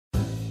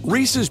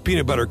Reese's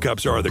Peanut Butter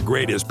Cups are the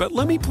greatest, but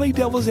let me play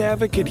devil's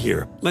advocate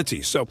here. Let's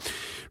see. So,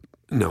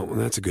 no,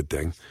 that's a good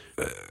thing.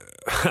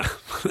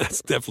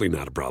 That's definitely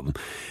not a problem.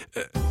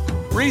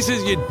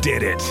 Reese's, you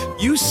did it.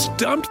 You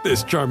stumped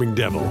this charming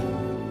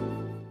devil.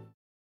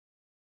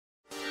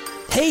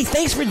 Hey,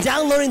 thanks for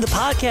downloading the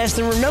podcast.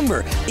 And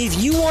remember,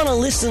 if you want to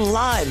listen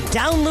live,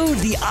 download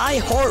the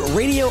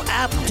iHeartRadio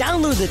app,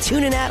 download the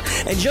TuneIn app,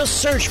 and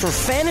just search for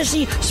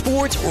Fantasy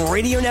Sports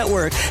Radio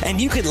Network, and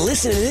you can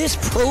listen to this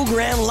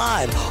program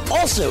live.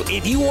 Also,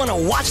 if you want to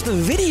watch the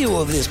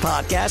video of this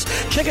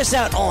podcast, check us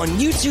out on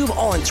YouTube,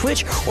 on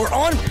Twitch, or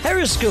on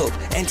Periscope,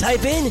 and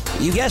type in,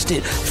 you guessed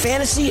it,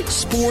 Fantasy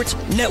Sports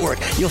Network.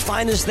 You'll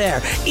find us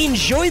there.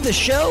 Enjoy the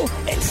show,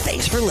 and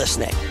thanks for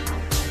listening.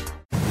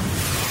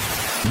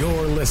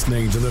 You're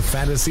listening to the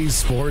Fantasy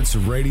Sports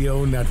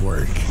Radio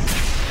Network.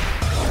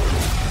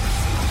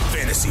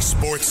 Fantasy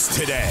Sports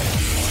Today.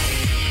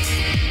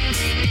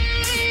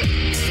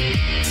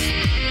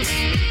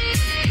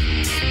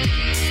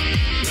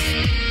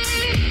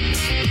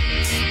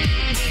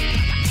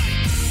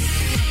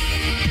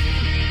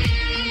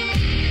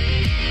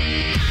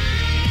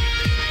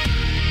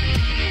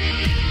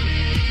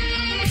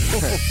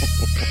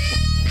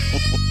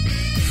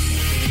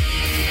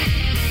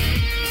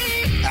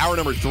 Hour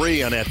number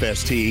 3 on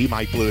FST.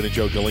 Mike Blewett and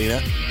Joe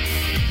Galena.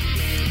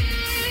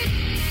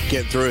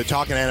 Getting through it.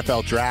 Talking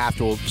NFL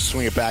draft. We'll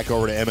swing it back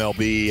over to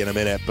MLB in a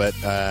minute. But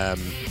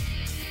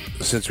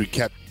since we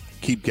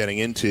keep getting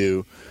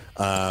into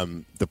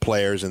the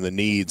players and the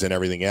needs and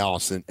everything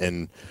else,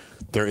 and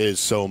there is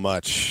so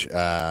much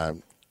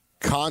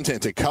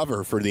content to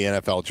cover for the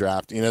NFL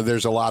draft, you know,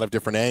 there's a lot of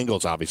different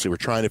angles, obviously. We're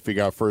trying to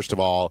figure out, first of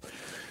all,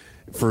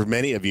 for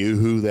many of you,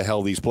 who the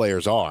hell these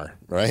players are,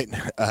 right?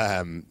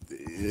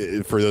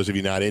 For those of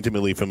you not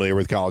intimately familiar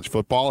with college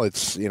football,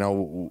 it's, you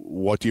know,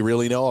 what do you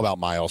really know about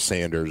Miles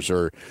Sanders?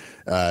 Or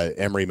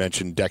Emery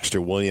mentioned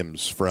Dexter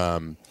Williams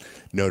from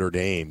Notre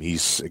Dame.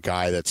 He's a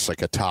guy that's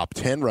like a top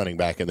 10 running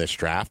back in this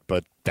draft,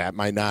 but we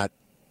might not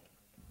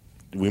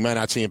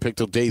see him picked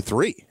till day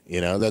 3.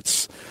 You know,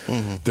 there's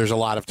a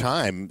lot of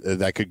time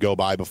that could go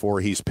by before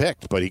he's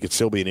picked, but he could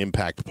still be an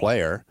impact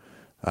player.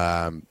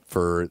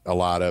 For a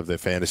lot of the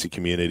fantasy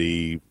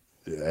community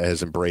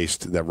has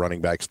embraced that running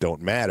backs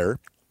don't matter.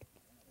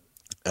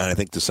 And I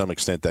think to some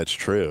extent that's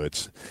true.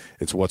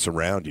 It's what's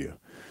around you.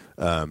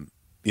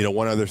 You know,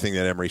 one other thing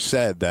that Emery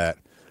said that,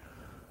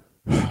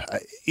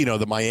 you know,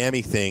 the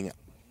Miami thing,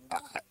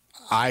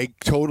 I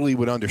totally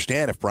would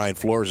understand if Brian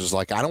Flores is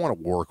like, I don't want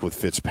to work with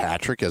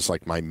Fitzpatrick as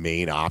like my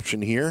main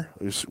option here.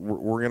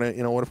 We're going to,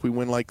 you know, what if we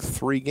win like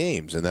 3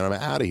 games and then I'm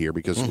out of here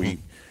because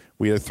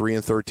we had a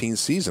 3-13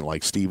 season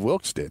like Steve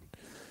Wilkes did.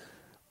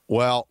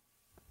 Well,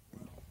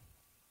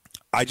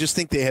 I just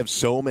think they have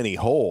so many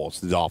holes,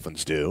 the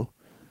Dolphins do,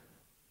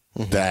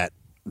 that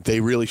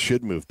they really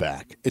should move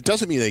back. It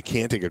doesn't mean they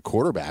can't take a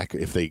quarterback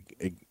if they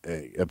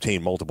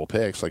obtain multiple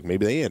picks. Like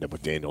maybe they end up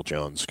with Daniel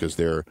Jones because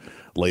they're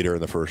later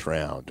in the first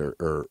round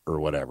or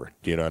whatever.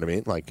 Do you know what I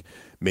mean? Like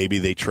maybe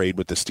they trade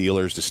with the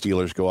Steelers. The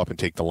Steelers go up and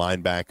take the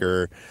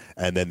linebacker,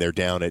 and then they're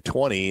down at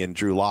 20, and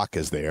Drew Lock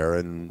is there,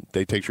 and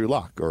they take Drew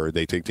Lock, or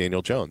they take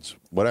Daniel Jones,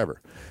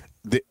 whatever.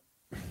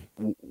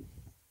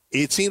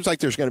 It seems like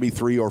there's going to be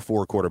 3 or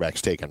 4 quarterbacks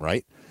taken,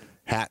 right?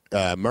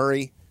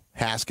 Murray,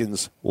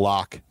 Haskins,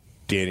 Lock,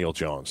 Daniel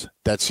Jones.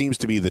 That seems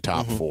to be the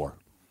top 4.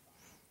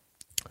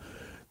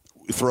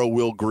 Throw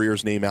Will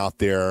Greer's name out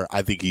there.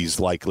 I think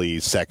he's likely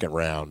second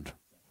round.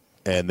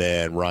 And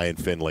then Ryan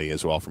Finley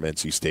as well from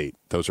NC State.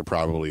 Those are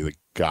probably the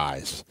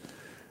guys.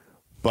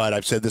 But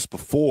I've said this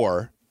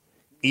before,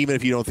 even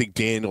if you don't think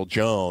Daniel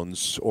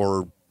Jones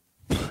or,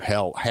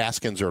 hell,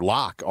 Haskins or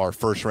Locke are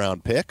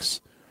first-round picks,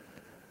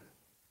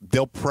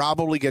 they'll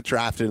probably get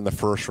drafted in the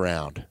first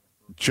round.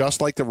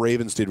 Just like the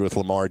Ravens did with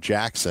Lamar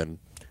Jackson,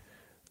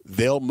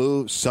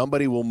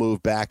 somebody will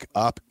move back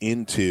up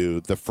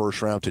into the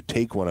first round to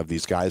take one of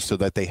these guys so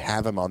that they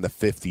have him on the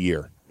 5th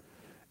year.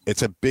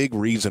 It's a big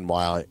reason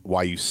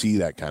why you see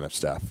that kind of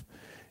stuff.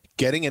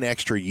 Getting an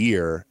extra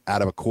year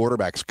out of a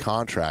quarterback's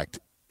contract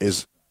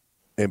is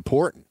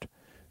important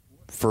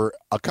for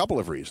a couple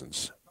of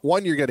reasons.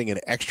 One, you're getting an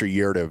extra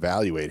year to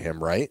evaluate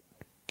him, right?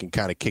 Can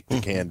kind of kick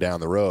the can down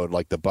the road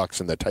like the Bucs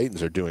and the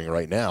Titans are doing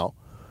right now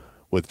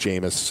with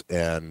Jameis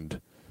and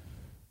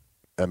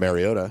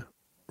Mariota,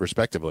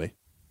 respectively.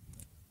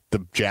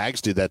 The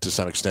Jags did that to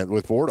some extent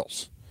with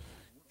Bortles.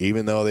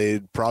 Even though they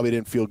probably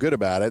didn't feel good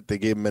about it, they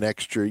gave him an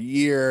extra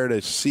year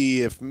to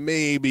see if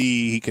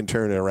maybe he can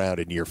turn it around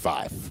in year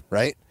 5,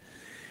 right?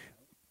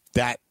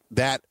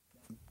 That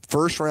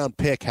first-round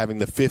pick having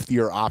the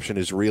 5th-year option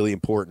is really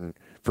important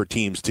for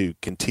teams to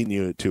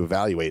continue to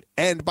evaluate.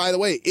 And, by the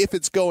way, if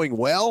it's going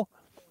well,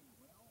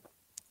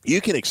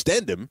 you can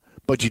extend him,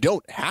 but you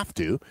don't have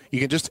to. You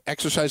can just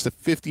exercise the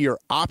 5th-year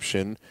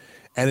option,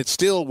 and it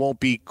still won't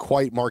be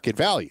quite market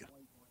value,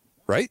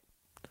 right?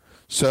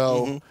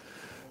 So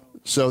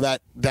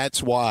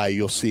that's why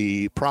you'll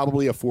see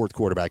probably a 4th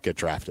quarterback get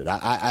drafted.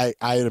 I'd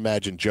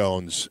imagine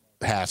Jones,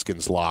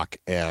 Haskins, Locke,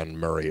 and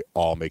Murray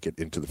all make it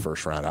into the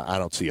first round. I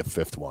don't see a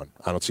 5th one.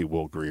 I don't see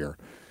Will Greer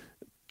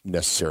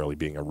necessarily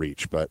being a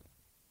reach, but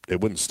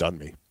it wouldn't stun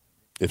me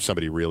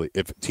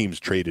if teams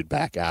traded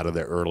back out of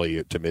the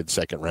early to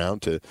mid-second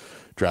round to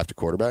draft a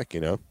quarterback.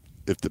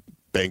 If the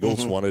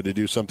Bengals wanted to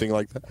do something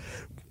like that,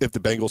 if the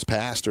Bengals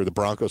passed or the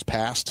Broncos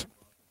passed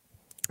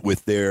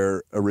with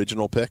their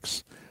original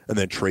picks and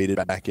then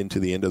traded back into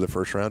the end of the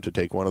first round to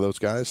take one of those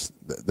guys,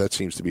 that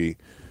seems to be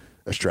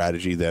a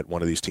strategy that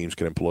one of these teams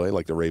can employ,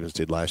 like the Ravens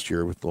did last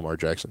year with Lamar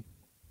Jackson.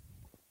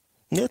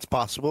 Yeah, it's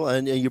possible.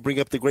 And you bring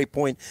up the great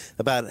point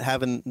about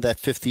having that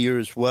fifth year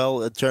as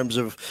well in terms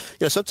of,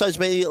 sometimes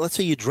maybe, let's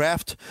say you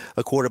draft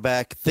a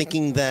quarterback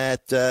thinking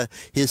that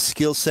his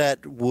skill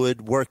set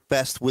would work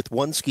best with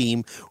one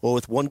scheme or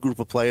with one group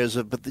of players.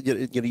 But,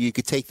 you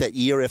could take that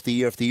year after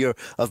year after year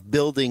of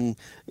building,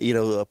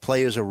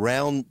 players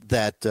around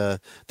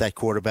that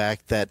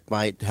quarterback that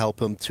might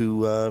help him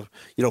to,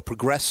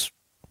 progress.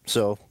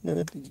 So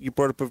you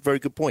brought up a very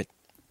good point.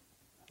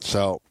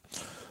 So,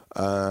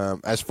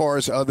 as far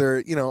as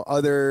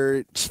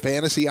other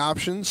fantasy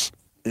options,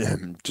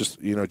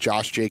 just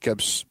Josh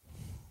Jacobs.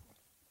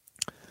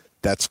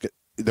 The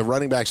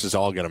running backs is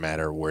all going to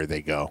matter where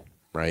they go,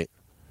 right?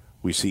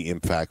 We see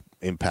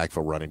impactful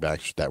running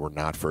backs that were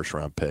not first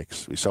round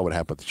picks. We saw what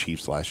happened with the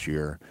Chiefs last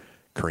year.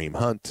 Kareem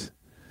Hunt,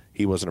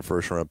 he wasn't a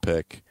first round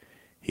pick.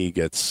 He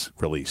gets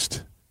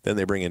released. Then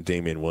they bring in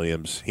Damian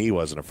Williams. He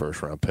wasn't a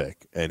first round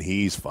pick, and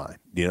he's fine.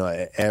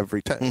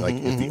 Every time,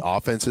 if the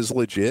offense is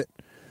legit,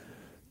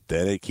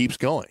 then it keeps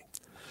going.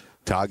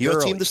 Todd Your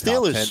Gurley, team, the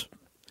Steelers.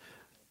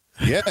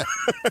 Yeah,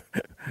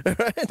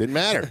 didn't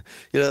matter.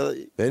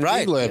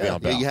 Right?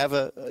 Le'Veon Bell.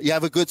 You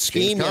have a good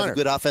scheme. You have a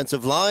good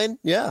offensive line.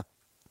 Yeah.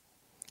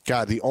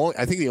 God,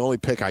 I think the only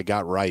pick I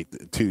got right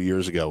 2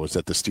 years ago was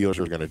that the Steelers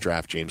were going to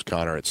draft James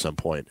Conner at some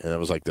point, and it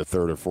was like the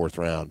third or fourth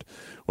round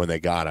when they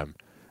got him.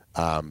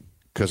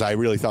 Because I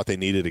really thought they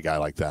needed a guy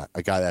like that,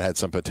 a guy that had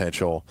some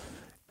potential,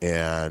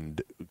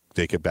 and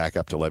they could back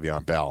up to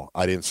Le'Veon Bell.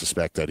 I didn't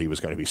suspect that he was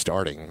going to be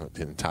starting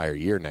the entire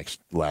year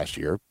last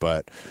year,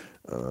 but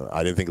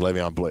I didn't think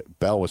Le'Veon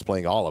Bell was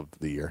playing all of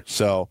the year.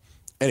 So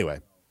anyway,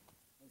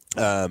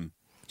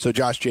 so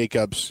Josh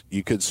Jacobs,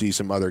 you could see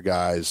some other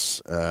guys.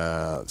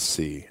 Let's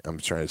see. I'm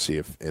trying to see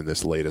if in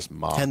this latest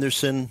mock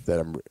Henderson,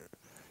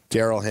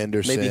 Darrell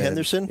Henderson, maybe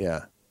Henderson.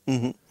 Yeah.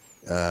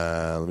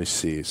 Let me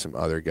see some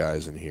other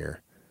guys in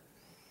here.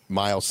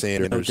 Miles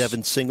Sanders,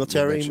 Devin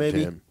Singletary,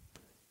 maybe.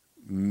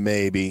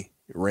 Maybe.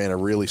 Ran a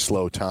really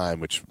slow time,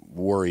 which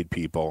worried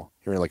people.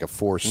 He ran like a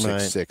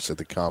 4.66 at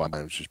the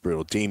combine, which is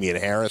brutal. Damian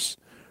Harris,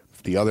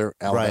 the other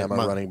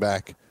Alabama running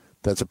back,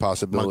 that's a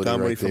possibility.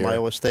 Montgomery right from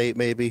Iowa State,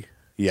 maybe.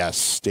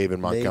 Yes, David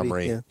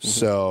Montgomery. Maybe, yeah.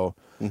 So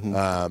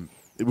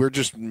we're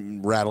just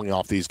rattling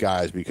off these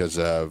guys because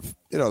of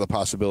the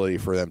possibility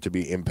for them to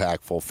be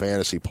impactful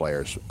fantasy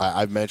players.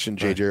 I've mentioned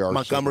J.J. Arcega-Whiteside.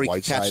 Montgomery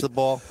can catch the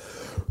ball.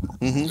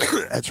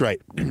 That's right.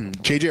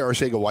 J.J.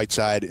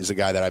 Arcega-Whiteside is a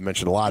guy that I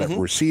mentioned a lot at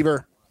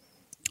receiver.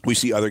 We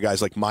see other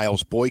guys like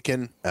Miles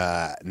Boykin,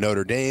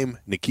 Notre Dame,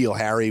 N'Keal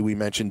Harry. We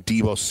mentioned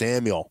Deebo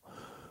Samuel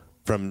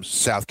from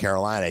South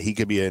Carolina. He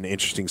could be an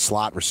interesting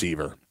slot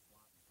receiver.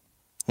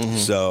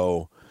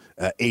 So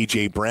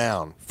A.J.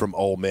 Brown from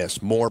Ole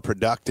Miss, more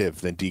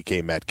productive than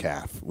D.K.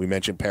 Metcalf. We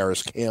mentioned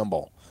Paris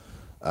Campbell.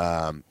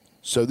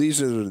 So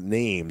these are the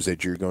names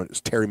that you're going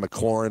to. Terry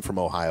McLaurin from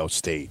Ohio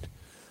State.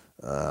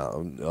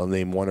 I'll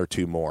name one or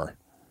two more.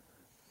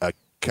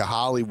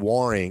 Kahali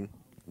Waring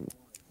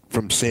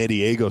from San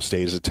Diego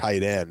State is a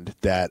tight end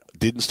that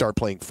didn't start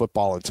playing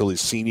football until his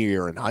senior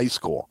year in high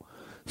school.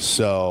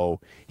 So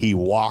he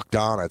walked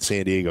on at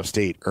San Diego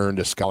State, earned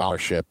a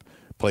scholarship,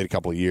 played a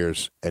couple of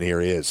years, and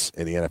here he is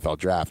in the NFL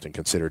draft and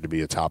considered to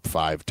be a top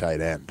 5 tight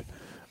end.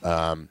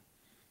 And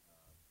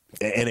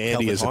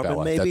Andy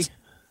Isabella. That's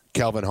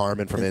Kelvin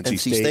Harmon from NC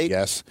State,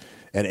 yes.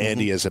 And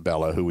Andy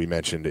Isabella, who we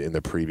mentioned in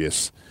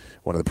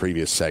one of the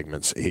previous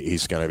segments.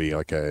 He's going to be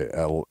like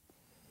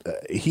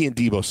he and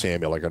Deebo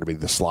Samuel are going to be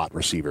the slot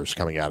receivers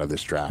coming out of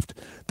this draft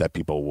that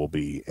people will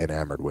be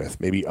enamored with.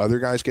 Maybe other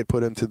guys get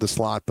put into the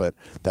slot, but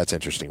that's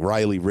interesting.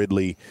 Riley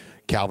Ridley,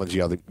 Calvin's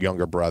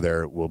younger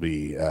brother, will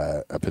be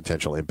a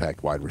potential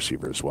impact wide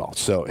receiver as well.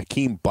 So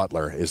Hakeem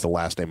Butler is the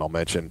last name I'll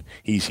mention.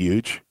 He's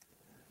huge.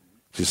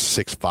 Just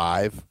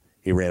 6'5".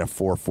 He ran a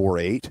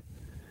 4.48.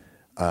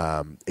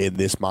 In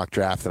this mock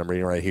draft that I'm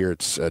reading right here,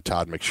 it's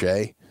Todd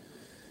McShay.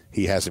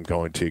 He has him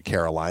going to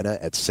Carolina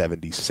at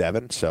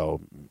 77,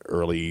 so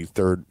early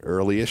third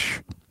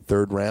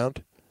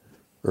round,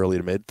 early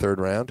to mid third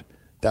round.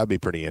 That would be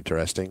pretty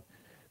interesting.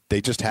 They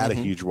just had a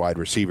huge wide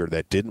receiver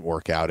that didn't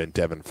work out in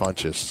Devin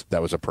Funchess.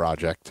 That was a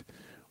project.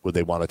 Would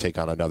they want to take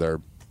on another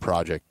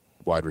project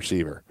wide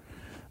receiver?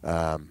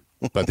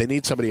 But they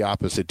need somebody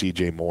opposite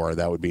DJ Moore.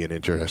 That would be an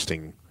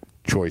interesting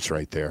choice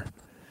right there.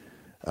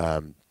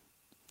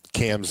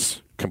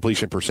 Cam's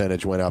completion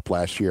percentage went up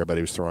last year, but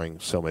he was throwing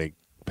so many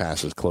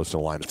passes close to the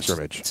line of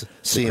scrimmage.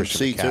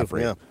 CMC too,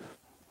 yeah.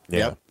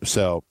 Yeah.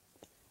 So,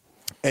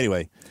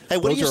 anyway. Hey,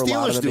 what do your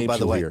Steelers do, by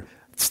the way?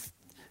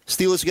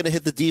 Steelers are going to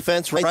hit the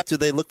defense, right? Do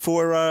they look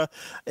for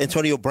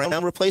Antonio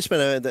Brown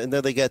replacement? And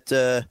then they get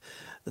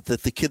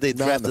the kid they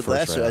Not in the drafted first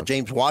last round.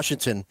 James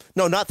Washington.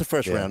 No, not the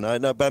first round.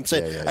 No, but I'm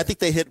saying I think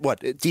they hit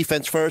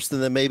defense first,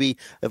 and then maybe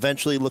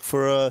eventually look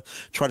for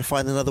try to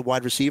find another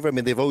wide receiver. I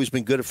mean, they've always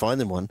been good at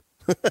finding one.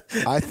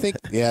 I think,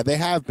 they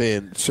have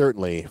been,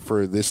 certainly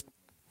for this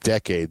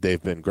decade,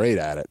 they've been great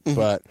at it. Mm-hmm.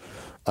 But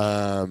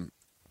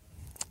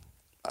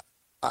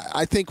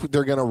I think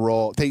they're going to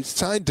roll. They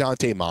signed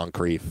Dante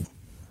Moncrief.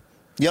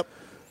 Yep.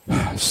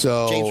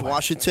 So James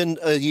Washington,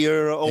 a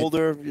year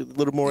older, a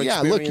little more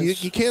experience.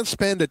 Look, you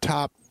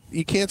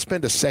can't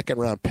spend a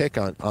second-round pick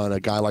on a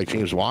guy like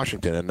James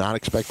Washington and not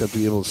expect him to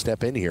be able to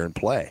step in here and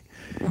play.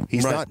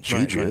 He's not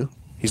Juju. Right.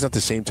 He's not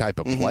the same type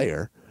of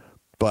player.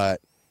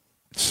 But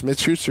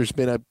Smith-Schuster's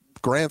been a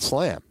grand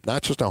slam,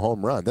 not just a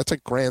home run. That's a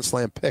grand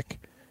slam pick.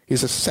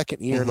 He's a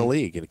second year in the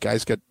league, and the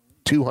guy's got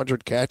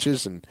 200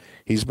 catches, and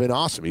he's been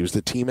awesome. He was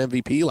the team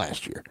MVP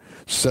last year.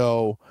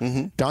 So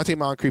Dante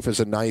Moncrief is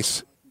a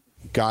nice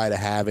guy to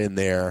have in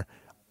there.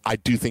 I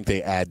do think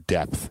they add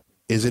depth.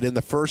 Is it in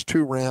the first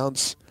 2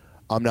 rounds?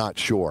 I'm not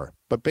sure.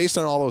 But based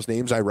on all those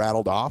names I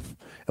rattled off,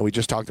 and we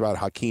just talked about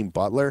Hakeem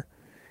Butler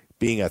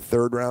being a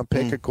 3rd-round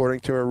pick according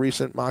to a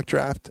recent mock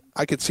draft,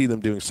 I could see them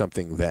doing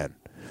something then.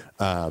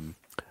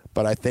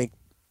 But I think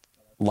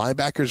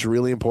linebacker's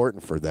really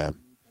important for them.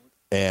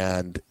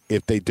 And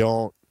if they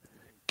don't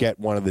get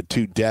one of the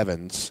 2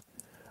 Devons,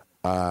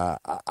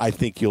 I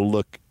think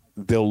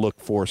they'll look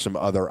for some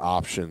other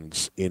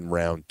options in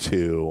round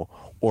 2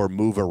 or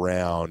move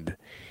around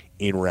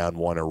in round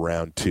 1 or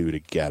round 2 to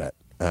get it.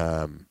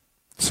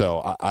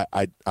 So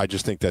I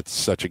just think that's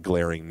such a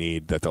glaring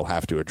need that they'll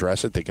have to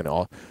address it.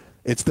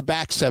 It's the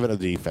back 7 of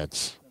the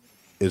defense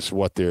is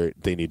what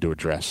they need to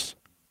address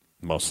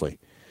mostly.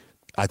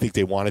 I think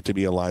they want it to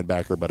be a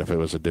linebacker, but if it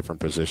was a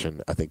different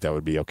position, I think that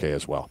would be okay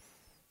as well.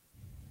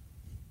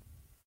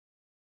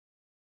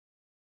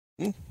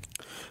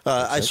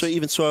 I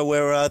saw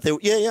where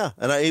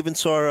and I even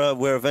saw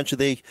where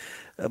eventually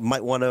they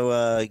might want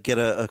to get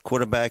a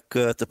quarterback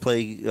to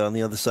play on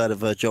the other side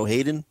of Joe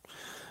Hayden.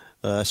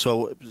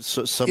 So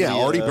somebody,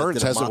 Artie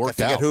Burns hasn't worked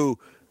out. Who?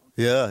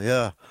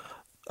 Yeah.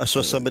 I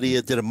saw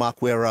somebody did a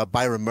mock where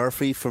Byron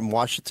Murphy from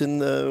Washington.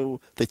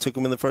 They took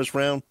him in the first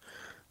round.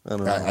 I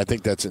don't know. I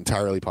think that's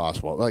entirely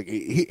possible. Like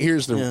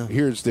here's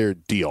their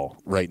deal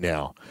right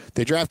now.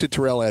 They drafted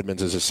Terrell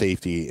Edmonds as a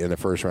safety in the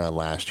first round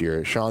last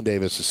year. Sean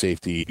Davis a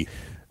safety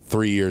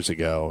 3 years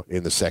ago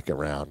in the second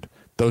round.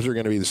 Those are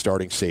going to be the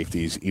starting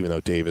safeties, even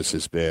though Davis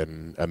has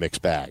been a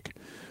mixed bag.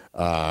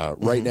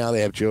 Right now they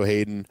have Joe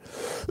Hayden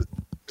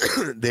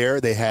there.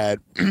 They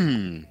had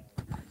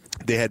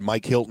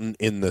Mike Hilton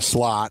in the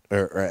slot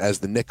or as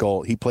the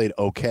nickel. He played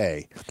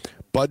okay.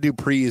 Bud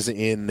Dupree is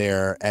in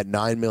there at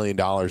 $9 million,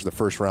 the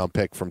first-round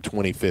pick from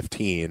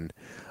 2015.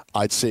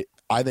 I think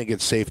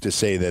it's safe to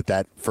say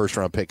that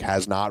first-round pick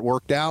has not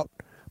worked out,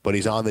 but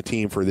he's on the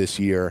team for this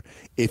year.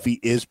 If he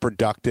is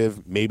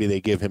productive, maybe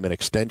they give him an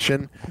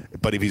extension.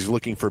 But if he's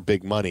looking for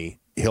big money,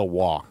 he'll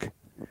walk.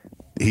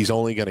 He's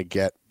only going to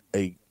get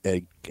an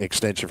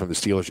extension from the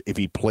Steelers if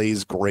he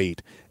plays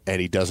great and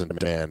he doesn't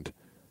demand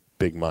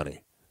big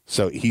money.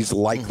 So he's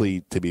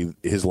likely to be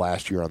his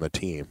last year on the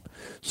team.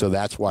 So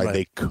that's why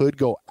they could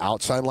go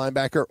outside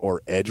linebacker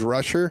or edge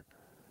rusher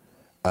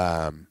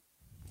at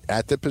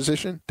the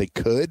position. They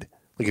could.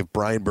 Like if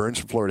Brian Burns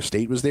from Florida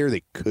State was there,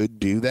 they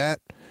could do that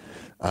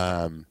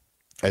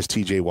as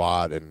T.J.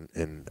 Watt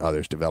and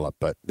others develop.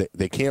 But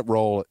they can't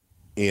roll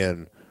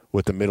in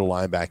with the middle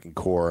linebacking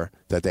core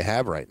that they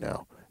have right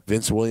now.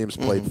 Vince Williams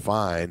played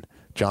fine.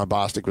 John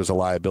Bostic was a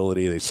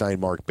liability. They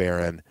signed Mark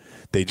Barron.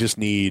 They just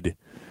need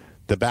 –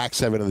 the back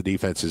 7 of the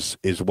defense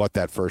is what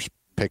that first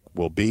pick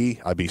will be.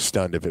 I'd be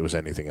stunned if it was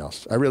anything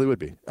else. I really would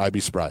be. I'd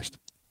be surprised.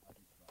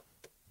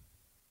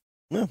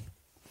 Yeah,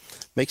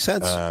 makes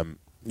sense.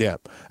 Yeah.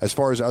 As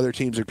far as other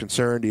teams are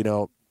concerned,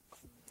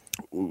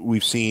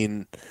 we've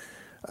seen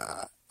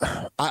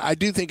I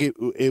do think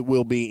it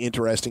will be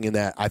interesting in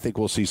that I think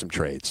we'll see some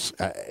trades.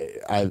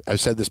 I've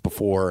said this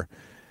before.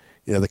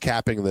 The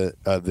capping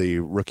of the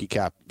rookie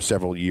cap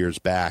several years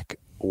back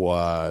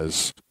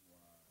was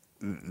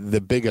the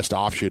biggest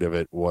offshoot of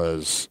it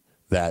was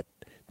that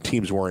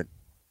teams weren't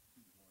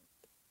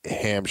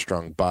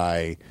hamstrung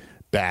by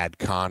bad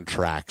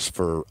contracts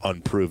for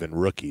unproven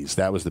rookies.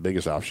 That was the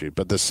biggest offshoot.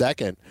 But the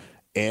second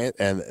and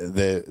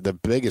the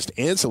biggest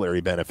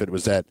ancillary benefit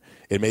was that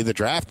it made the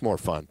draft more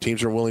fun.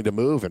 Teams are willing to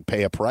move and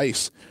pay a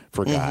price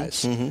for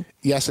guys.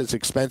 Yes, it's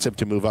expensive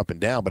to move up and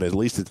down, but at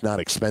least it's not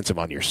expensive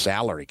on your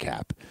salary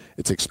cap.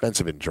 It's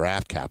expensive in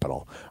draft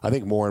capital. I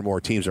think more and more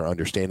teams are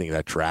understanding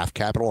that draft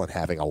capital and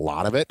having a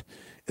lot of it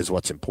is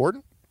what's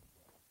important.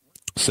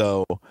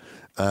 So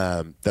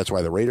that's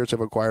why the Raiders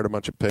have acquired a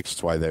bunch of picks.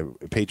 That's why the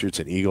Patriots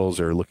and Eagles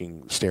are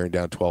staring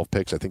down 12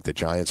 picks. I think the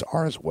Giants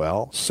are as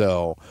well.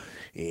 So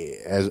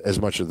as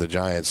much as the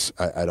Giants,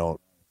 I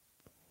don't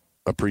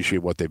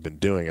appreciate what they've been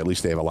doing. At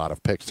least they have a lot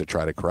of picks to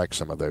try to correct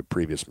some of their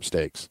previous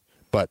mistakes.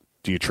 But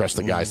do you trust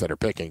the guys that are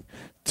picking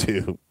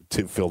to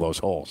fill those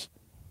holes?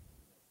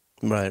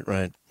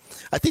 Right.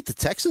 I think the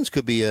Texans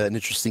could be an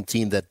interesting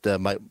team that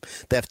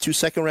they have 2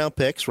 second-round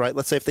picks, right?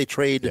 Let's say if they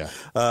trade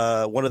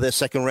one of their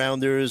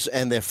second-rounders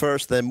and their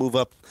first, then move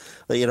up,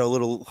 a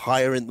little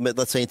higher,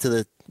 let's say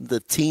into the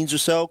teens or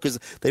so, because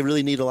they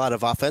really need a lot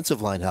of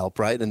offensive line help,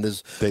 right? And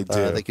they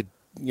do. They could,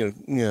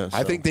 So.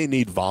 I think they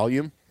need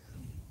volume.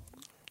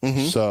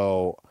 Mm-hmm.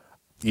 So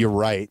you're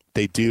right.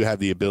 They do have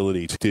the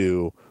ability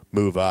to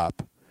move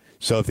up.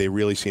 So if they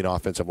really see an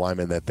offensive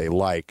lineman that they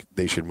like,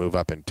 they should move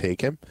up and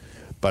take him.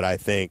 But I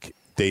think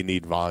they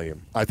need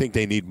volume. I think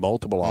they need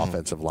multiple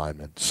offensive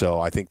linemen. So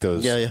I think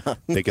those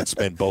they could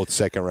spend both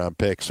second-round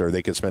picks, or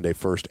they could spend a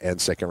first and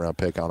second-round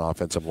pick on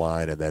offensive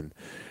line. And then,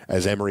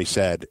 as Emery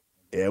said,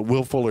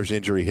 Will Fuller's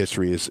injury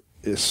history is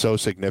so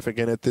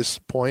significant at this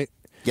point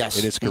in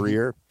his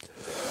career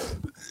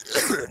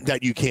that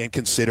you can't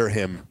consider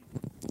him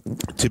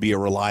to be a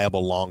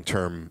reliable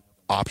long-term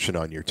option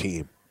on your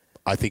team.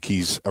 I think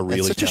he's a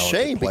really talented player. It's such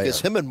a shame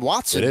because him and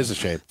Watson, it is a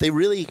shame. They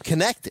really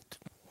connected,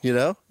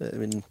 I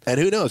mean, and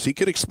who knows? He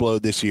could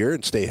explode this year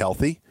and stay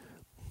healthy.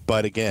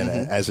 But again,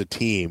 as a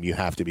team, you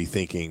have to be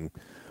thinking,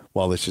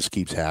 well, this just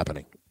keeps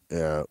happening.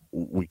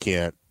 We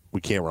can't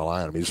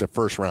rely on him. He's a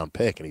first-round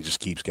pick, and he just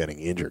keeps getting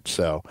injured.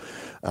 So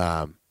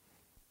there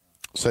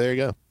you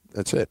go.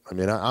 That's it. I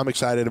mean, I'm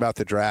excited about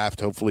the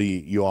draft.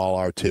 Hopefully, you all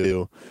are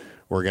too.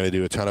 We're going to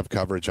do a ton of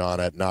coverage on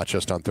it, not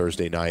just on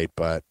Thursday night,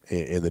 but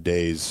in the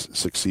days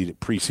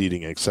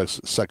preceding and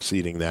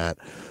succeeding that.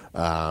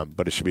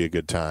 But it should be a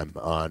good time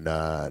on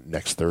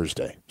next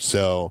Thursday.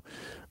 So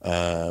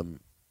I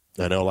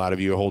know a lot of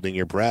you are holding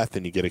your breath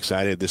and you get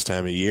excited this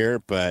time of year,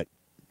 but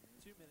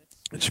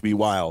it should be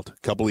wild.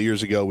 A couple of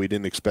years ago, we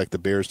didn't expect the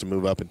Bears to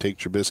move up and take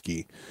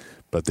Trubisky,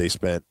 but they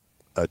spent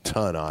a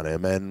ton on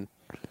him. And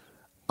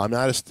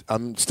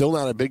I'm still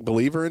not a big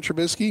believer in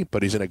Trubisky,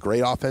 but he's in a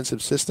great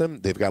offensive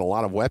system. They've got a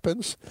lot of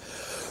weapons.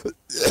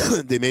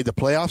 They made the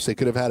playoffs. They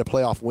could have had a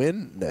playoff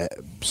win,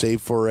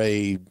 save for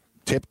a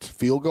tipped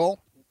field goal.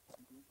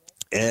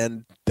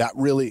 And that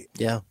really,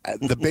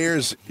 the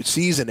Bears'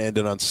 season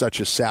ended on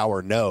such a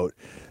sour note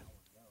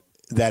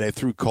that it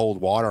threw cold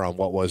water on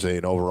what was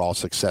an overall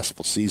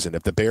successful season.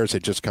 If the Bears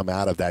had just come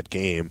out of that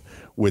game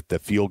with the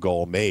field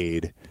goal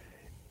made,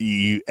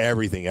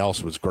 everything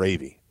else was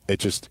gravy. It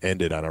just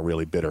ended on a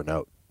really bitter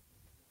note.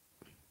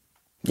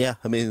 Yeah,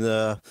 I mean,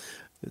 they're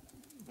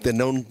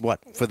known,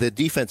 for their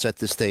defense at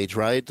this stage,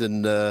 right?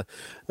 And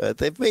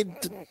they've made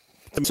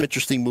some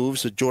interesting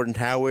moves. Jordan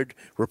Howard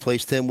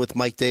replaced him with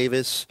Mike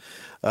Davis.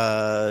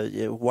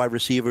 Wide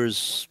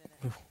receivers,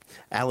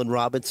 Allen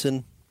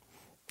Robinson,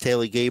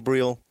 Taylor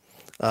Gabriel.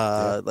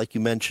 Like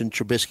you mentioned,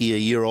 Trubisky a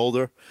year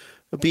older.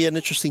 It'd be an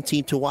interesting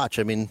team to watch.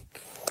 I mean,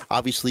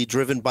 obviously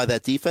driven by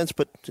that defense,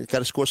 but got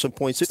to score some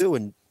points too.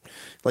 And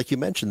like you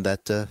mentioned,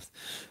 that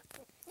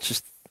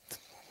just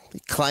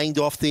clanged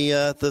off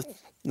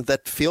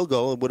that field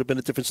goal. It would have been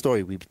a different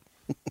story.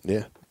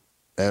 Yeah.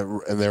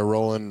 And they're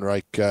rolling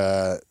right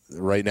now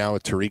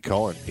with Tariq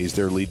Cohen. He's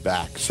their lead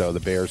back. So the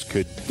Bears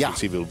could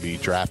conceivably be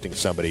drafting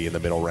somebody in the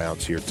middle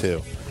rounds here,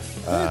 too.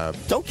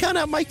 Don't count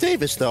out Mike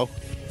Davis, though.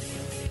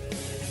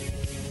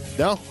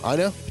 No, I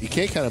know. You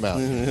can't count him out.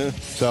 Mm-hmm.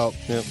 So,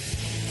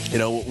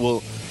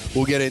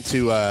 we'll get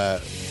into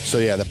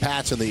the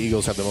Pats and the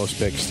Eagles have the most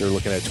picks. They're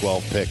looking at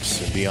 12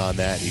 picks. And beyond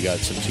that, you got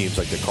some teams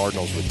like the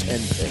Cardinals with 10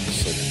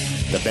 picks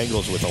and the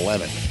Bengals with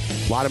 11.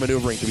 A lot of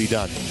maneuvering to be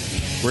done.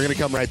 We're going to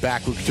come right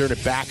back. We'll turn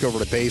it back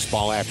over to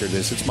baseball after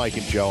this. It's Mike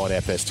and Joe on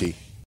FST.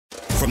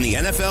 From the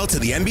NFL to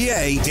the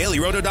NBA,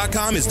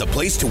 DailyRoto.com is the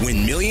place to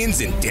win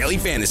millions in daily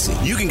fantasy.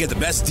 You can get the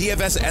best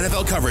DFS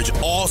NFL coverage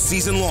all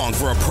season long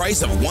for a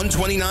price of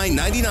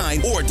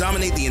 $129.99 or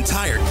dominate the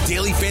entire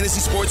daily fantasy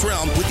sports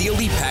realm with the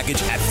Elite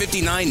Package at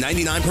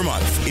 $59.99 per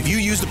month. If you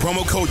use the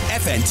promo code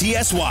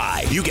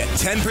FNTSY, you get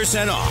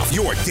 10% off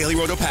your Daily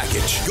Roto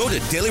package. Go to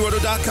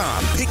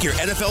DailyRoto.com, pick your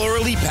NFL or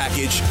Elite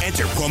Package,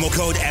 enter promo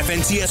code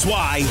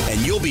FNTSY, and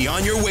you'll be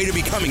on your way to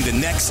becoming the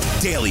next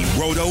Daily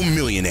Roto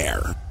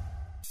millionaire.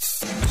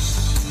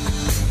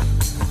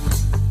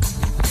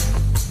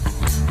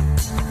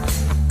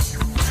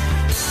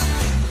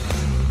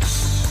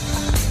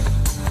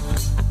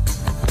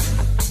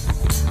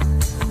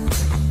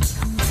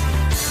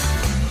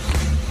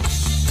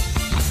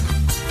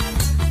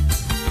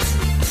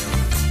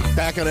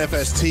 Back on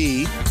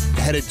FST,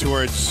 headed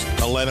towards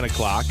 11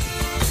 o'clock.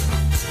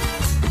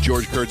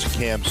 George Kurtz and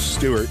Cam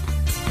Stewart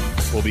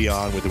will be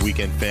on with the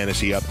weekend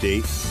fantasy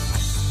update.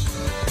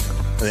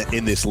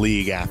 In this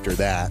league after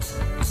that,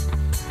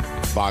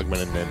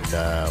 Bogman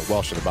and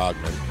Welsh and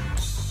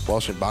Bogman.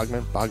 Welsh and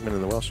Bogman? Bogman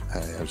and the Welsh? I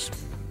just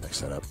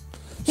mixed that up.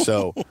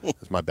 So,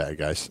 that's my bad,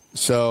 guys.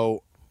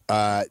 So,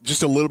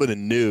 just a little bit of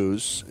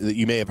news that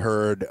you may have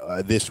heard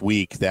this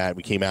week that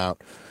we came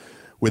out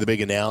with a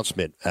big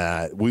announcement.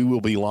 We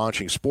will be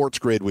launching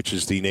SportsGrid, which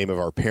is the name of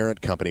our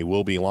parent company.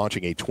 We'll be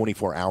launching a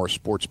 24-hour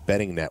sports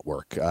betting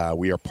network.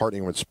 We are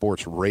partnering with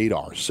Sports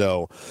Radar.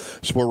 So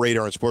Sport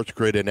Radar and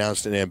SportsGrid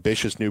announced an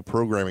ambitious new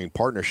programming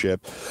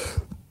partnership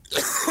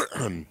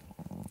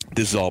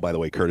This is all, by the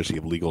way, courtesy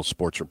of Legal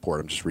Sports Report.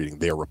 I'm just reading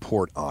their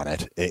report on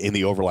it. In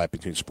the overlap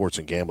between sports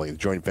and gambling, the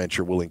joint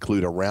venture will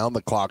include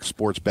around-the-clock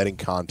sports betting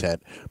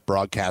content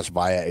broadcast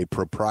via a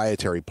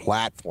proprietary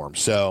platform.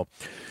 So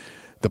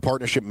the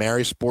partnership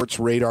marries Sports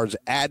Radar's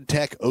ad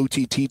tech,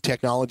 OTT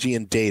technology,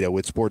 and data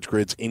with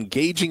SportsGrid's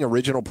engaging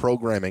original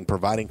programming,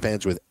 providing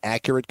fans with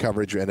accurate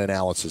coverage and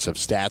analysis of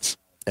stats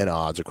and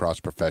odds across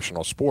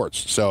professional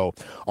sports. So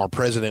our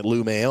president,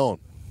 Lou Mayone,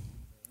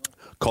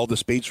 called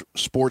the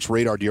Sports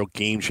Radar deal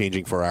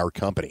game-changing for our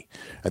company.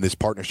 And this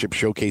partnership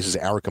showcases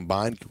our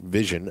combined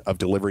vision of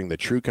delivering the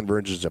true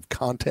convergence of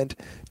content,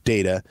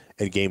 data,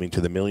 and gaming to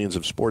the millions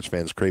of sports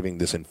fans craving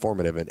this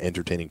informative and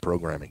entertaining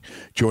programming.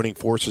 Joining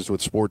forces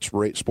with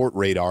Sport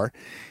Radar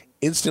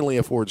instantly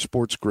affords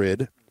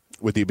SportsGrid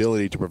with the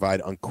ability to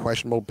provide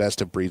unquestionable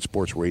best-of-breed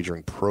sports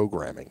wagering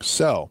programming.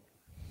 So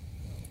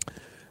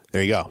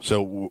there you go.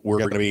 So we're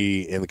going to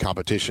be in the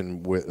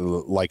competition with,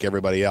 like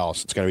everybody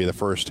else. It's going to be the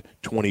first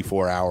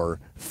 24-hour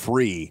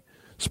free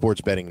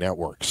sports betting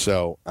network.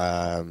 So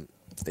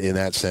in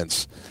that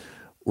sense,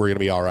 we're going to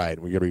be all right.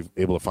 We're going to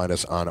be able to find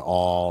us on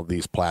all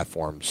these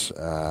platforms.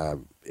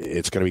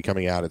 It's going to be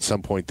coming out at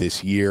some point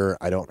this year.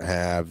 I don't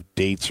have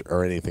dates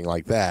or anything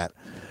like that,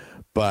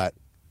 but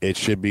it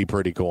should be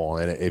pretty cool.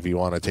 And if you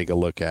want to take a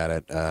look at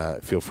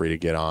it, feel free to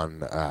get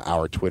on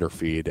our Twitter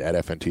feed at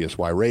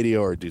FNTSY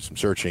Radio or do some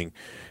searching,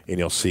 and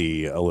you'll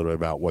see a little bit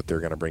about what they're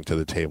going to bring to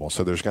the table.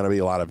 So there's going to be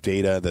a lot of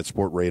data that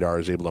Sport Radar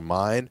is able to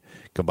mine,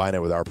 combine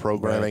it with our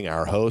programming,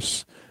 our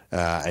hosts,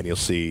 and you'll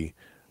see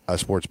a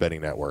sports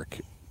betting network.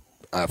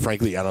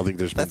 Frankly, I don't think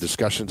there's been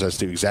discussions as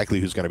to exactly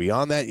who's going to be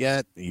on that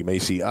yet. You may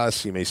see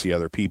us, you may see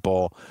other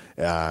people,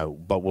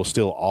 but we'll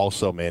still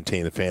also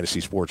maintain the Fantasy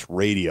Sports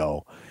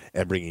Radio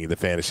and bringing you the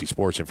fantasy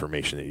sports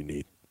information that you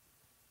need.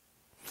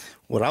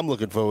 What I'm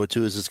looking forward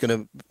to is it's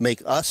going to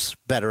make us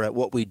better at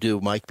what we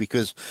do, Mike,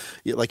 because,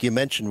 like you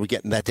mentioned, we're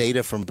getting that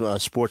data from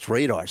Sports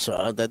Radar. So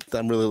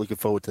I'm really looking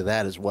forward to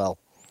that as well.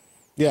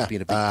 Yeah,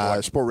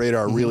 Sport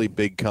Radar, really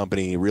big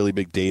company, really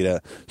big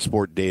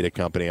sport data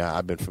company.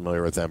 I've been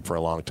familiar with them for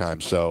a long time.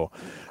 So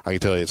I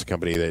can tell you it's a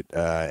company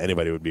that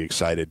anybody would be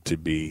excited to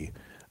be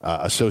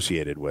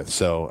associated with.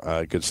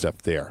 So good stuff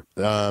there.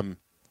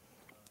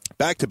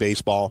 Back to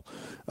baseball.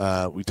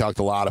 We talked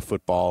a lot of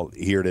football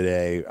here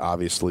today.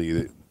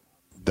 Obviously,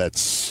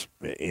 that's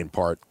in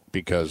part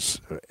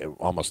because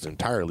almost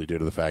entirely due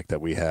to the fact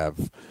that we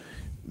have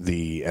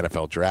the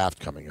NFL draft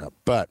coming up.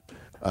 But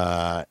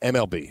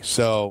MLB.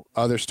 So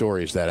other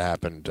stories that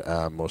happened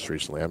most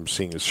recently. I'm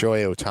seeing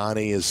Shohei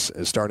Ohtani is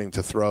starting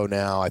to throw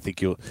now. I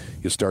think you'll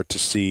start to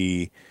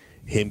see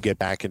him get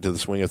back into the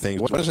swing of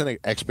things. What is an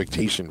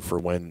expectation for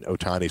when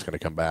Ohtani's going to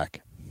come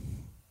back?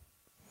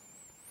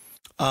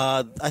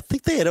 I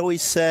think they had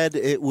always said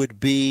it would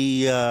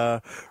be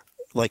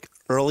like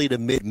early to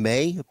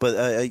mid-May, but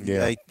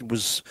I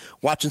was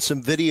watching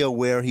some video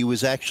where he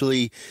was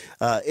actually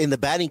in the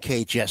batting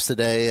cage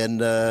yesterday,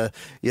 and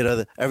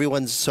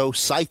everyone's so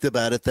psyched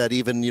about it that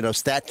even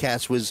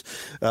StatCast was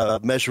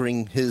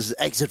measuring his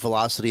exit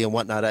velocity and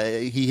whatnot.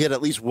 He hit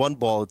at least one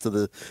ball into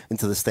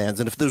the stands,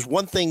 and if there's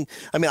one thing,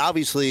 I mean,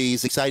 obviously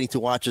he's exciting to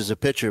watch as a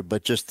pitcher,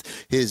 but just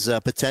his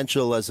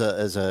potential as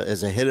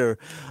a hitter.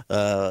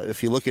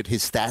 If you look at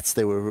his stats,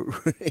 they were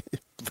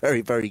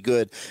very, very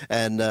good,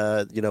 and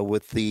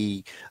with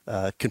the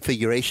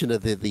configuration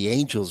of the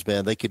Angels,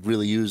 man, they could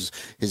really use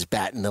his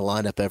bat in the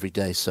lineup every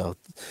day. So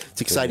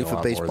it's exciting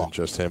for baseball. More than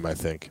just him, I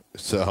think.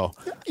 So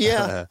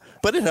yeah,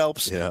 but it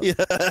helps.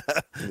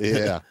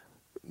 Yeah.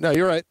 No,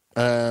 you're right.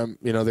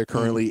 They're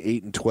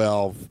currently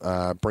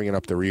 8-12, bringing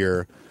up the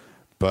rear,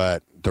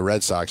 but the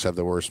Red Sox have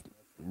the worst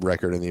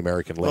record in the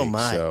American League. Oh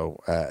my. So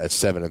at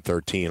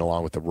 7-13,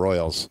 along with the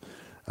Royals.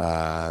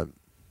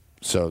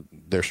 So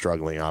they're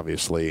struggling,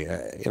 obviously.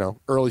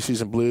 Early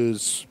season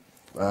blues,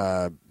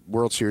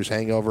 World Series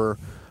hangover,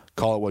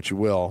 call it what you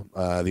will.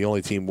 The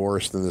only team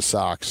worse than the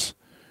Sox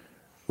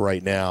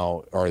right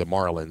now are the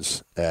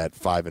Marlins at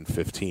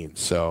 5-15.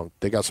 So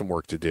they got some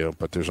work to do,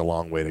 but there's a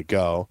long way to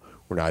go.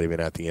 We're not even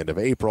at the end of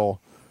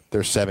April.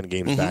 They're 7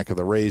 games back of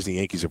the Rays. The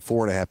Yankees are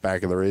 4.5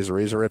 back of the Rays. The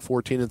Rays are at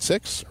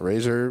 14-6. The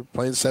Rays are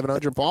playing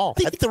 700 ball.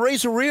 I think the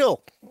Rays are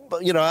real.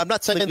 But, I'm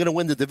not saying they're going to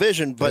win the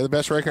division, but they're the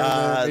best record in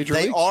the major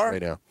leagues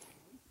right now.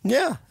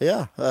 Yeah.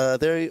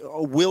 They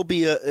will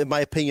be, in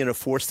my opinion, a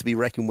force to be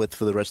reckoned with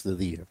for the rest of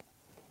the year.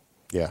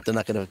 Yeah. They're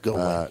not going to go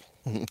away.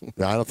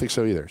 No, I don't think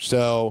so either.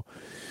 So,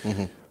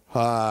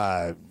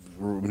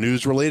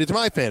 news related to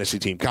my fantasy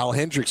team. Kyle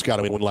Hendricks got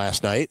a win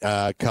last night.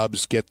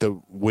 Cubs get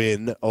the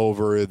win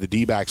over the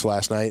D-backs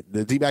last night.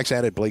 The D-backs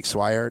added Blake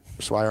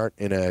Swihart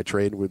in a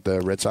trade with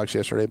the Red Sox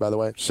yesterday, by the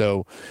way.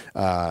 So,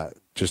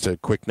 just a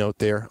quick note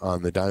there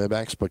on the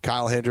Diamondbacks. But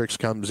Kyle Hendricks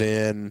comes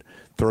in,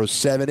 throws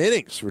 7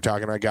 innings. We're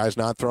talking about guys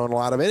not throwing a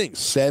lot of innings.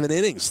 7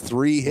 innings,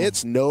 3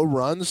 hits, no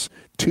runs,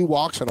 2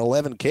 walks, and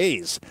 11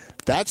 Ks.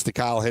 That's the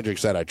Kyle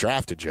Hendricks that I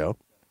drafted, Joe.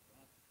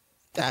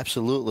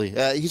 Absolutely.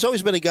 He's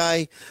always been a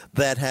guy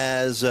that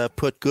has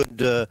put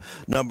good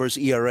numbers,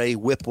 ERA,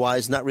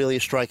 whip-wise, not really a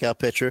strikeout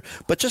pitcher.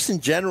 But just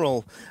in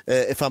general,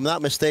 if I'm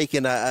not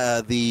mistaken,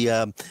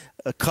 the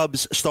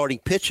Cubs starting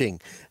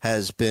pitching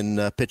has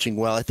been pitching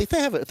well. I think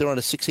they're on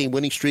a 16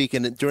 winning streak,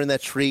 and during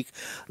that streak,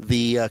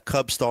 the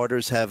Cubs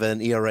starters have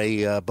an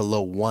ERA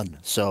below 1.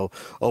 So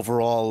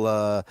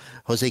overall,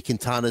 Jose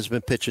Quintana's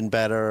been pitching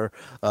better.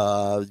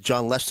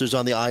 John Lester's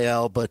on the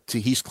IL, but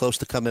he's close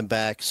to coming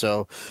back.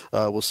 So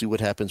we'll see what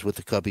happens with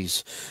the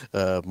Cubbies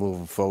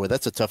moving forward.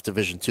 That's a tough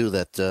division too.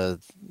 That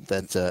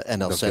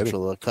NL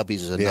Central Cubbies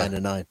is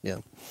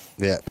 9-9.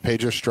 Yeah,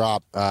 Pedro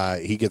Strop,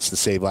 he gets the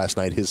save last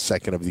night, his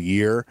second of the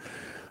year.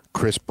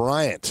 Chris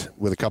Bryant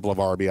with a couple of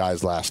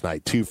RBIs last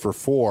night, 2 for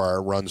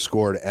 4, runs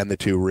scored and the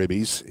 2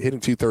 ribbies, hitting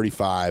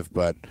 .235,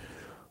 but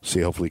see,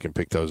 hopefully he can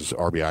pick those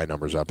RBI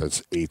numbers up.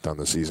 That's 8th on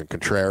the season.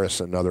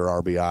 Contreras, another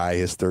RBI,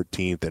 his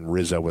 13th, and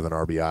Rizzo with an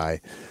RBI,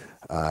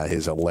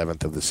 his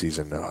 11th of the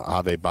season.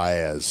 Ave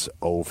Baez,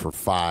 0 for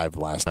 5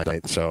 last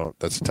night, so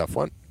that's a tough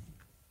one.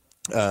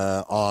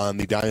 On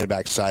the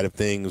Diamondback side of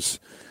things,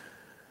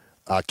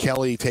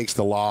 Kelly takes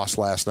the loss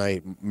last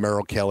night.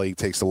 Merrill Kelly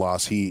takes the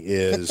loss. He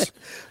is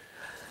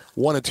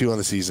 1-2 on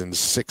the season,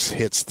 6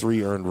 hits,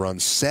 3 earned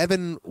runs,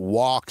 7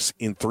 walks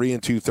in 3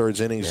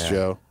 2/3 innings,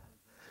 Joe.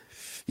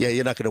 Yeah,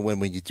 you're not going to win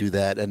when you do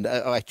that. And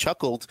I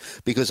chuckled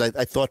because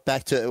I thought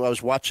back to I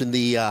was watching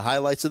the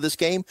highlights of this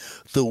game.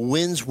 The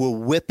winds were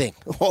whipping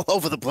all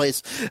over the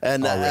place.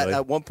 And really?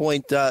 at one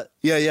point,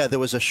 there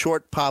was a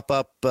short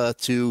pop-up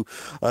to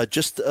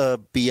just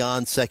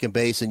beyond second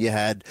base, and you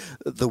had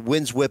the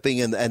winds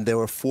whipping, and there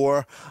were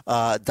 4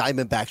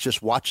 Diamondbacks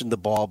just watching the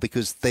ball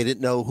because they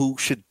didn't know who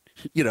should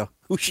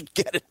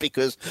get it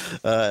because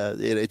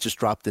it just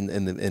dropped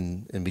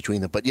in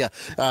between them. But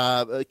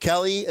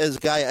Kelly is a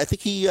guy. I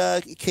think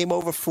he came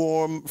over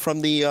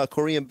from the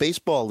Korean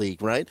Baseball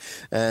League, right?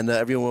 And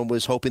everyone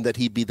was hoping that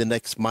he'd be the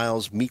next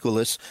Miles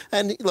Mikolas.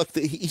 And look,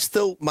 he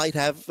still might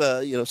have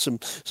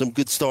some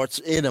good starts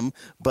in him.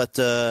 But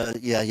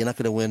you're not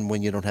going to win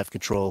when you don't have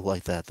control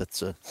like that.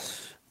 That's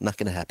not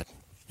going to happen.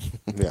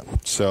 Yeah.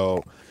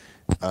 So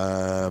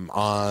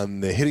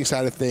on the hitting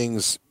side of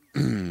things,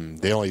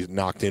 they only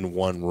knocked in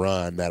 1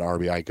 run. That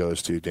RBI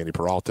goes to Danny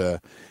Peralta,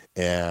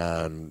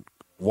 and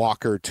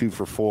Walker 2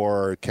 for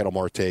 4, Ketel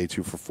Marte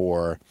 2 for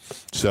 4.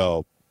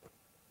 So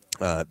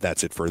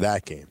that's it for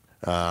that game.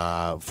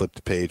 Flip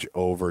the page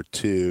over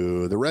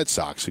to the Red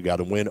Sox, who got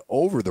a win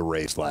over the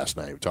Rays last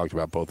night. We talked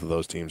about both of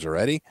those teams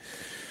already.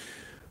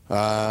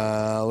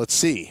 Let's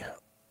see.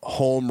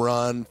 Home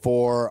run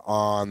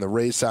on the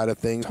Rays side of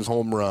things was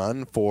home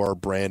run for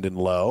Brandon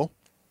Lowe.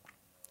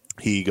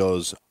 He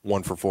goes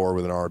 1 for 4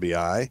 with an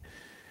RBI.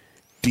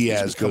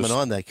 Diaz goes coming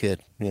on that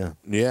kid. Yeah,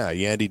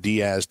 Yandy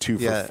Diaz 2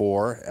 for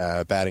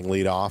 4, batting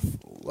leadoff.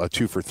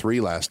 2 for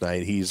 3 last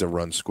night. He's a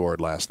run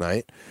scored last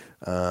night.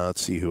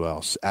 Let's see who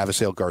else.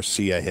 Avisail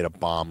Garcia hit a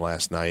bomb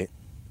last night.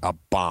 A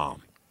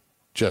bomb.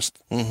 Just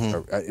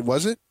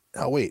was it?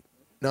 Oh wait,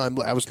 no.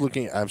 I was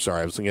looking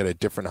at a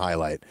different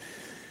highlight.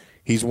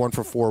 He's 1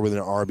 for 4 with an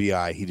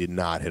RBI. He did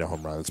not hit a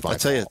home run. That's my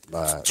fault.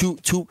 I tell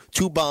you,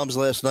 two bombs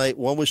last night.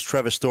 One was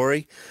Trevor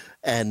Story,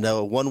 and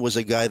one was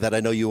a guy that I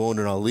know you own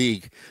in our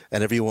league,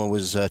 and everyone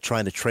was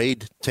trying to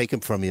take him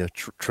from you,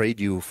 trade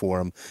you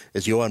for him.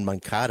 Is Yohan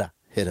Moncada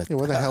hit a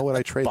where the hell would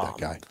I trade bomb. That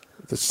guy?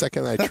 The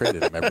second I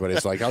traded him,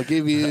 everybody's like, I'll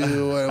give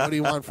you, what do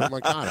you want from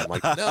Moncada? I'm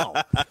like, no.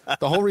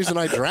 The whole reason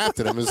I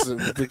drafted him is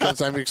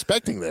because I'm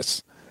expecting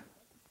this.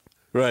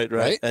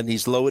 Right. And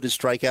he's lowered his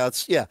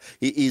strikeouts. Yeah,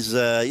 he's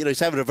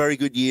having a very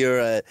good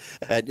year.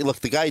 And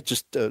look, the guy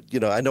just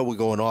I know we're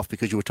going off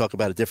because you were talking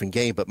about a different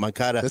game, but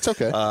Moncada, that's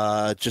okay.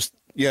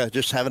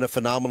 Just having a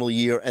phenomenal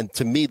year. And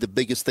to me, the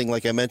biggest thing,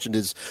 like I mentioned,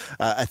 is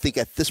I think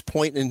at this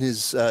point in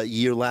his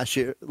year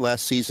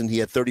last season, he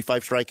had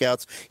 35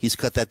 strikeouts. He's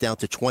cut that down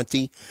to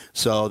 20.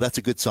 So that's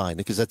a good sign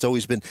because that's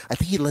always been. I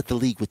think he led the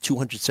league with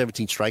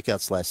 217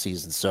 strikeouts last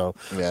season. So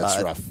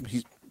that's rough.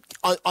 He's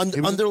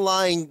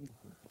underlying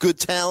good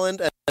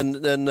talent,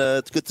 and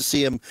it's good to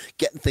see him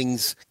getting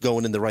things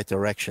going in the right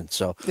direction.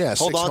 So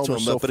hold on to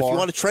him. But if you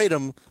want to trade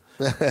him,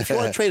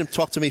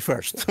 talk to me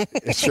first.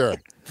 Sure.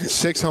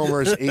 6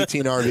 homers,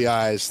 18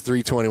 RBIs,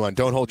 321.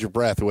 Don't hold your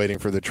breath waiting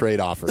for the trade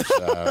offers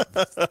to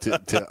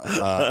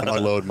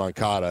unload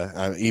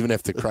Moncada. Even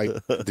if the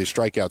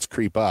strikeouts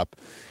creep up,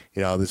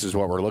 this is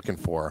what we're looking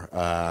for.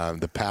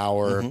 The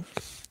power.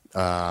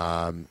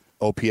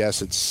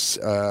 OPS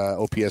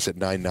at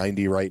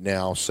 990 right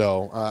now.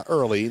 So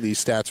early,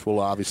 these stats will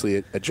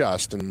obviously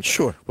adjust, and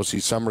we'll see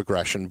some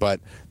regression. But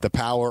the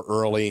power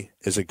early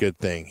is a good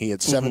thing. He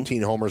had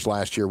 17 homers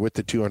last year with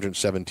the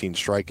 217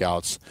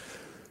 strikeouts.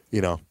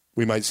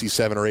 We might see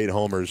 7 or 8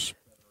 homers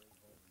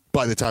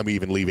by the time we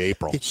even leave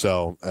April.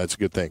 So that's a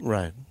good thing.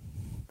 Right.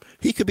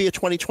 He could be a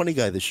 20-20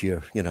 guy this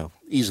year,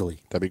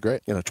 easily. That'd be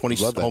great. 20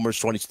 homers,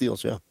 20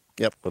 steals, yeah.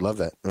 Yep. I love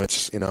that.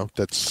 That's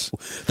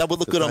that would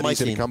look good on my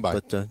team. Come by.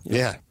 But,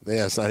 yeah,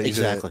 it's not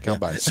easy to come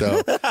by.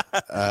 So,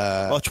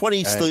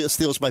 20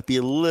 steals might be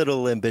a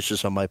little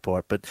ambitious on my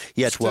part, but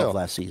he had 12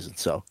 last season.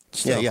 So,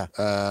 yeah.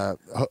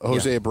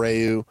 Jose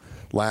Abreu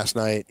last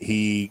night,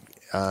 he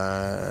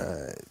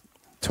so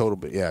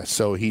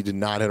he did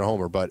not hit a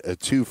homer, but a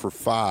 2 for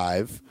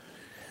 5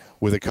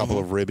 with a couple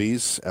of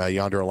ribbies.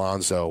 Yonder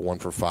Alonso, 1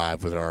 for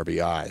 5 with an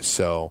RBI.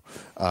 So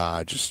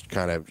just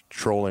kind of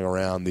trolling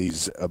around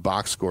these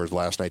box scores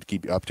last night to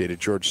keep you updated.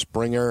 George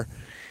Springer,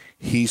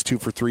 he's 2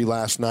 for 3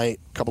 last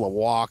night. A couple of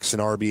walks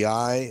and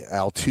RBI.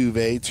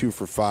 Altuve, 2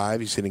 for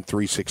 5. He's hitting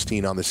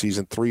 .316 on the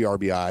season. 3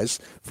 RBIs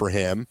for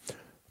him.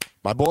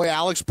 My boy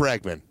Alex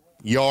Bregman,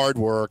 yard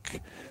work,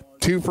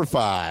 2 for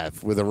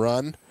 5 with a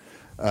run.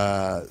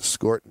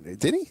 Scored.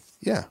 Did he?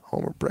 Yeah,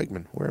 Homer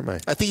Bregman. Where am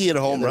I? I think he hit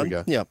a home run.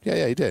 Yeah,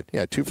 he did.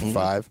 Yeah, 2 for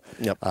 5.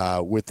 Yep.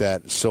 With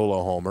that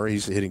solo homer,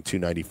 he's hitting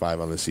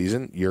 .295 on the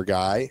season. Your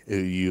guy, who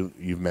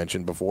you've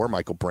mentioned before,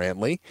 Michael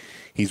Brantley,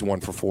 he's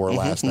 1 for 4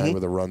 last night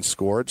with a run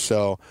scored.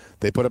 So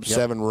they put up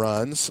 7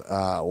 runs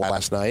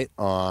last night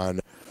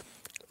on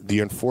the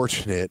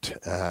unfortunate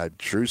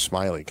Drew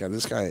Smyly. God,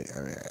 this guy,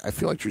 I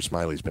feel like Drew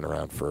Smiley's been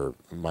around for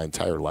my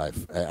entire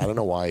life. I don't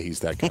know why he's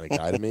that kind of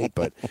guy to me,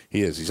 but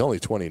he is. He's only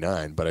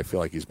 29, but I feel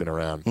like he's been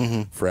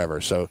around forever.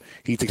 So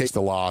he takes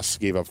the loss,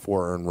 gave up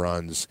 4 earned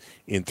runs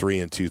in 3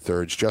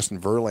 2/3. Justin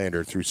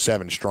Verlander threw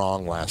 7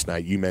 strong last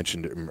night. You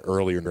mentioned him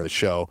earlier in the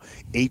show.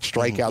 8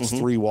 strikeouts,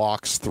 3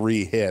 walks,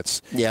 3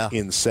 hits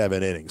in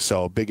 7 innings.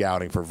 So a big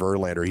outing for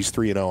Verlander. He's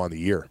 3-0 on the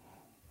year.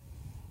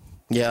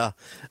 Yeah,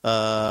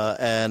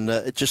 and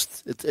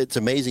it's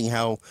amazing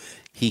how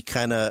he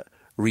kind of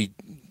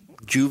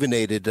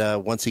rejuvenated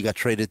once he got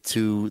traded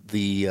to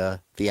the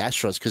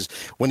Astros. Because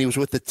when he was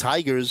with the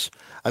Tigers,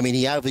 I mean,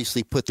 he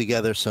obviously put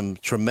together some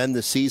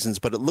tremendous seasons,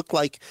 but it looked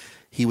like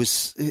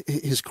his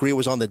career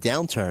was on the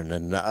downturn.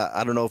 And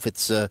I don't know if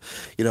it's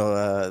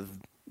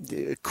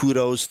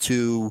kudos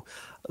to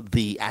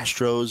the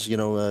Astros,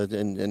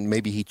 and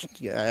maybe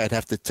I'd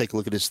have to take a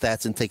look at his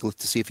stats and take a look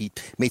to see if he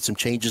made some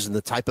changes in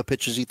the type of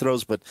pitches he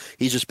throws, but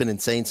he's just been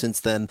insane since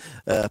then.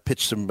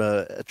 Pitched some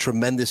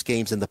tremendous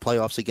games in the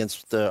playoffs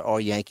against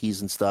our Yankees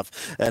and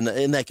stuff. And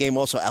in that game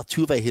also,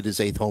 Altuve hit his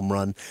 8th home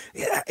run.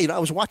 I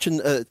was watching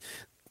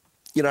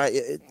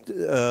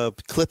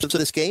clips of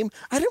this game.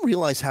 I didn't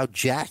realize how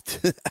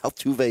jacked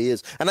Altuve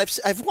is, and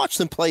I've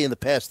watched him play in the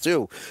past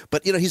too.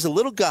 But he's a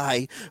little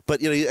guy,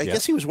 but I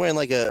guess he was wearing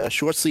like a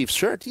short sleeve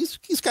shirt. He's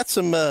got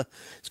some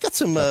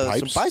some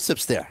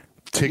biceps there.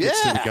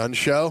 Tickets to the gun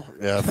show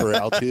for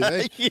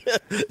Altuve.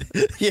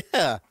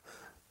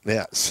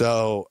 Yeah.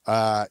 So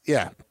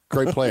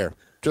great player,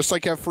 just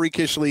like a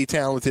freakishly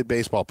talented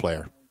baseball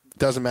player.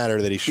 Doesn't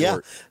matter that he's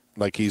short. Yeah.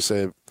 Like he's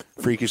a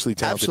freakishly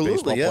talented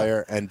baseball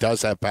player and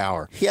does have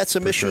power. He had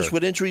some issues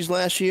with injuries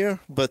last year,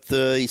 but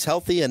he's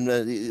healthy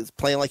and he's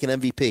playing like an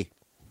MVP.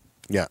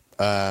 Yeah.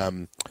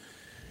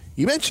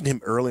 You mentioned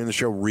him early in the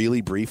show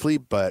really briefly,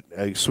 but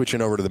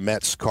switching over to the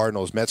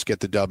Mets-Cardinals, Mets get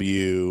the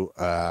W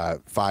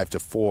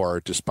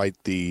 5-4 despite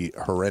the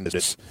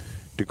horrendous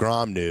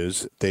DeGrom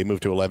news. They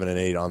moved to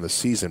 11-8 on the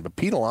season, but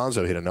Pete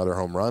Alonso hit another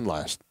home run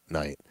last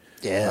night.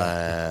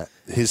 Yeah.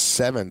 His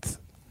 7th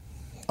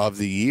of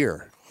the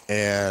year.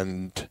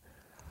 And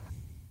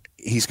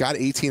he's got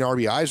 18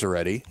 RBIs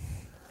already,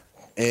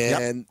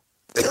 and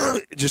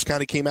it just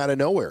kind of came out of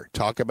nowhere.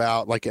 Talk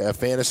about like a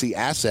fantasy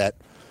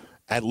asset,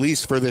 at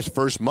least for this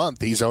first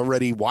month. He's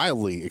already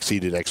wildly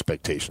exceeded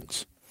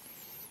expectations.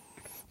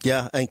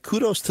 Yeah, and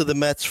kudos to the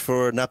Mets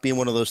for not being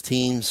one of those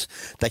teams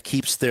that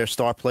keeps their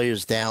star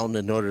players down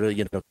in order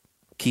to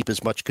keep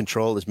as much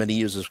control, as many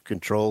years of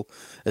control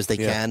as they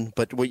can.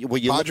 But what you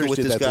look at with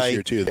did this that guy this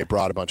year too. They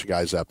brought a bunch of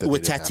guys up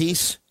with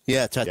Tatis.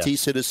 Yeah,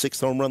 Tatis hit his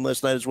 6th home run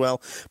last night as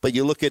well. But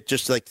you look at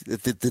just like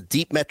the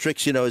deep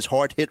metrics, his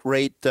hard hit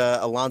rate,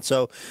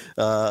 Alonso,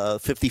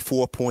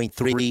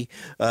 54.3.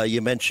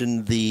 You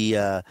mentioned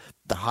the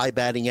high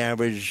batting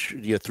average,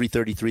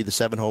 333, the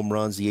 7 home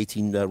runs, the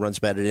 18 runs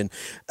batted in.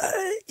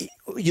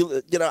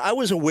 I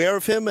was aware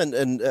of him,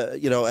 and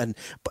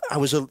I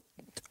was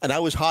and I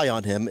was high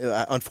on him.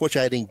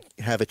 Unfortunately, I didn't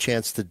have a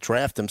chance to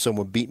draft him.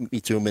 Someone beat me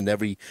to him in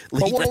every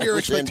league. But what are your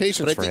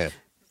expectations for him?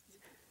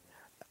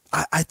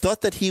 I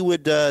thought that he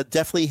would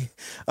definitely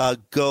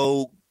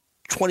go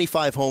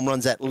 25 home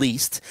runs at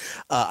least.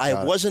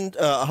 I wasn't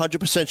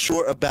 100%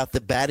 sure about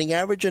the batting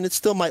average, and it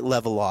still might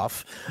level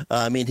off.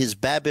 I mean, his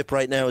BABIP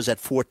right now is at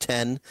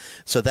 410,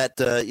 so that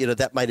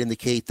that might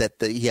indicate that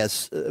he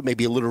has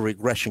maybe a little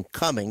regression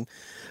coming.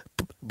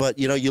 But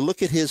you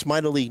look at his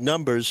minor league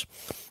numbers,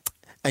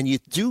 and you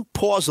do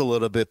pause a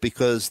little bit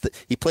because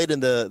he played in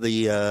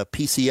the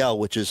PCL,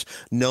 which is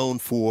known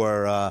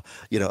for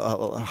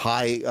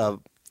high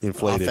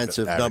inflated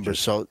offensive averages. Numbers.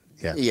 So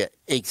yeah,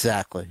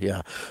 exactly.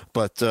 Yeah,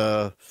 but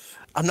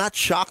I'm not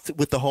shocked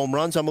with the home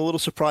runs. I'm a little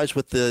surprised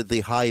with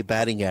the high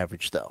batting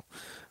average, though.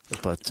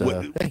 But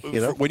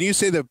when you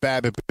say the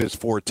BABIP is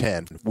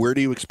 410, where do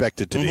you expect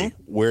it to be?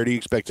 Where do you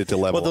expect it to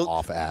level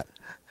off at?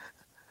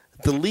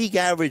 The league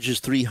average is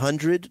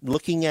 300.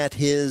 Looking at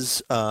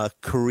his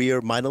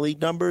career minor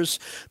league numbers,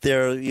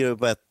 they're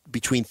about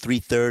between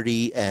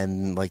 330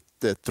 and like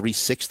the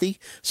 360.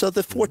 So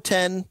the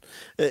 410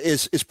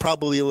 is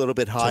probably a little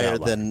bit higher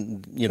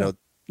than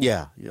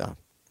Yeah.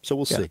 So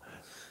we'll see.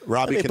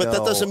 Robbie but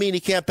that doesn't mean he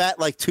can't bat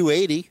like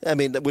 280. I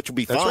mean, which would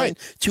be fine.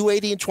 Right.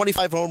 280 and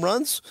 25 home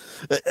runs,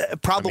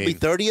 probably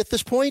 30 at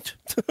this point.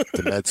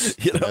 The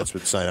Mets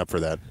would sign up for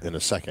that in a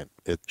second.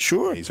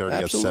 Sure, he's already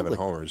got 7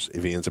 homers.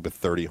 If he ends up with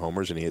 30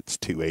 homers and he hits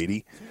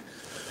 280,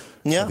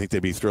 I think they'd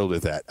be thrilled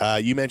with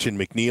that. You mentioned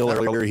McNeil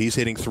earlier. He's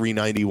hitting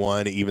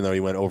 391, even though he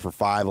went 0 for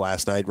 5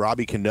 last night.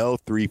 Robbie Cano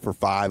 3 for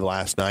 5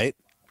 last night.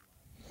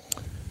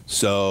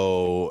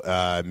 So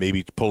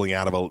maybe pulling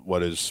out of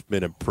what has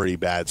been a pretty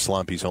bad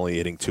slump. He's only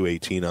hitting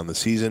 218 on the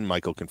season.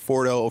 Michael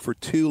Conforto 0 for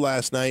 2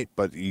 last night,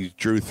 but he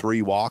drew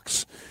 3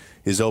 walks.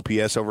 His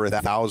OPS over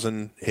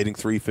 1,000, hitting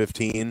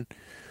 315.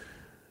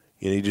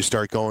 You just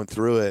start going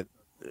through it.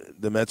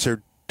 The Mets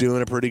are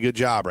doing a pretty good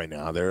job right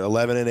now. They're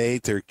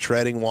 11-8. They're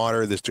treading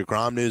water. This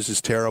DeGrom news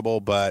is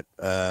terrible, but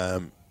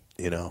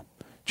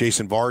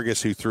Jason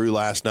Vargas, who threw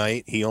last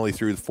night, he only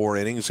threw 4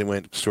 innings and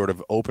went sort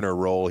of opener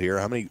role here.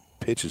 How many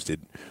pitches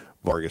did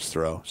Vargas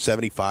throw?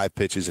 75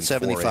 pitches in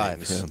 4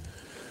 innings. Yeah.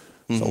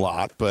 It's a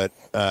lot, but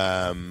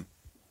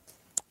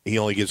he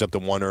only gives up the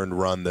 1 earned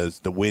run.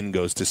 The win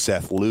goes to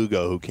Seth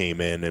Lugo, who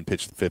came in and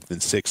pitched the 5th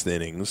and 6th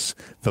innings.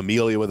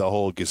 Familia with a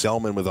hole.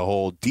 Gesellman with a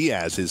hole.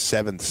 Diaz, his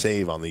 7th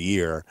save on the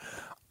year.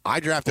 I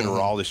drafted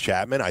Aroldis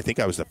Chapman. I think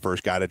I was the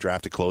first guy to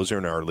draft a closer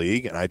in our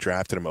league, and I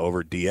drafted him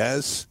over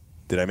Diaz.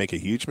 Did I make a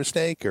huge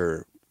mistake,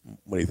 or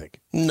what do you think?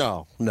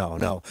 No.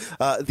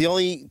 The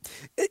only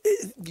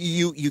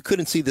you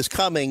couldn't see this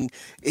coming.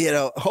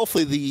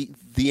 Hopefully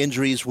the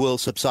injuries will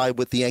subside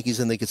with the Yankees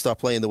and they can start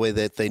playing the way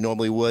that they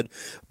normally would.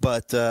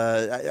 But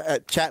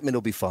Chapman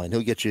will be fine.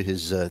 He'll get you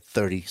his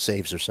 30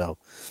 saves or so.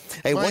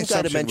 Hey, My one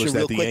guy to mention was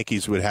real that the quick.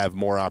 Yankees would have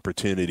more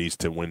opportunities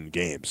to win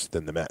games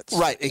than the Mets.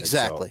 Right,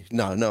 exactly.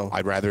 So No.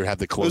 I'd rather have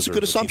the closer. It was a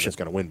good assumption. That's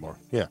going to win more.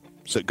 Yeah.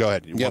 So go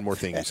ahead. One more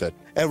thing you said.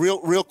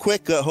 Real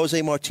quick,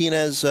 Jose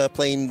Martinez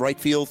playing right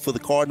field for the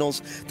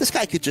Cardinals. This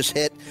guy could just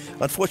hit.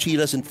 Unfortunately, he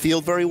doesn't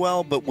field very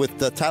well, but with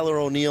Tyler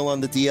O'Neill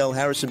on the DL,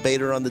 Harrison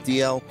Bader on the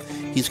DL,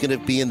 he's going to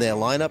be in their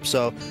lineup.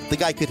 So the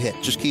guy could hit.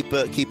 Just keep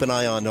an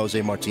eye on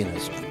Jose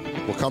Martinez.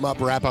 We'll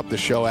wrap up the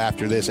show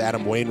after this.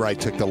 Adam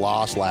Wainwright took the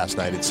loss last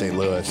night in St.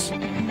 Louis.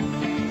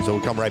 So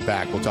we'll come right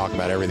back. We'll talk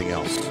about everything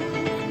else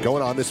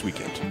going on this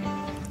weekend.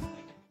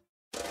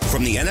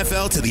 From the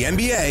NFL to the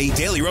NBA,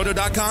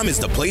 DailyRoto.com is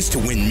the place to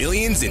win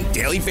millions in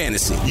daily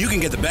fantasy. You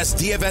can get the best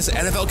DFS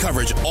NFL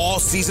coverage all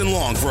season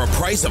long for a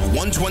price of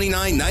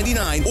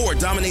 $129.99 or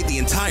dominate the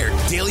entire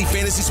daily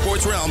fantasy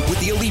sports realm with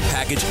the Elite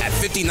Package at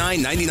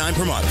 $59.99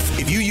 per month.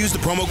 If you use the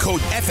promo code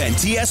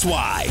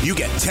FNTSY, you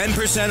get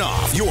 10%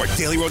 off your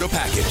Daily Roto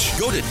package.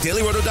 Go to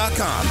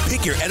DailyRoto.com,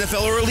 pick your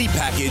NFL or Elite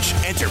Package,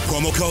 enter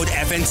promo code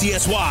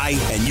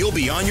FNTSY, and you'll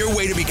be on your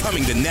way to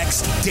becoming the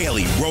next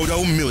Daily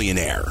Roto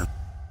millionaire.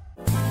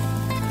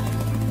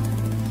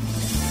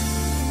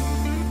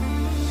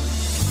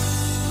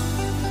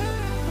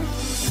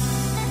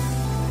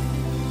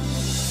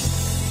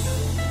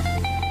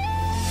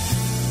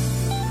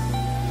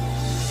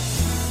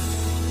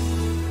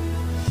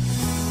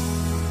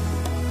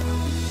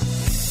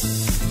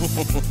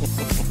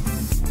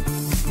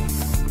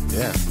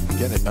 Yeah,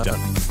 getting it done.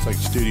 It's like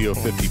Studio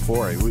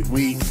 54.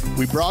 We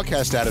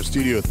broadcast out of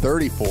Studio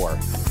 34,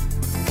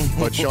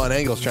 but Sean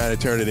Engel's trying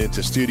to turn it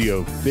into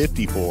Studio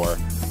 54.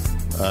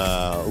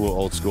 A little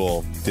old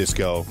school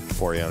disco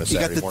for you on a Saturday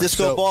morning. You got the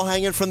disco ball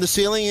hanging from the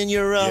ceiling in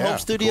your home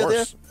studio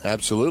there?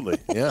 Absolutely,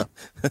 yeah.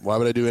 Why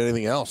would I do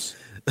anything else?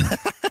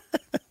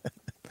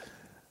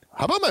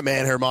 How about my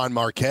man German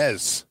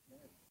Marquez?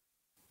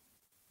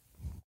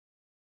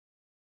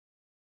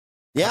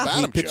 Yeah,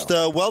 he pitched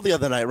well the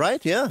other night,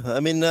 right? Yeah, I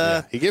mean,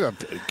 he gave him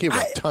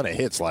a ton of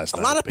hits last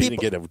night. A lot of people he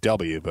didn't get a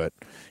W, but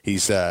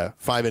he's 5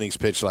 innings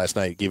pitched last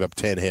night. Gave up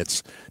 10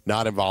 hits,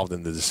 not involved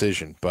in the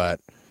decision, but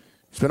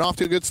he's been off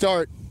to a good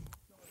start.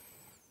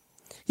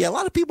 Yeah, a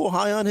lot of people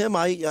high on him.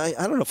 I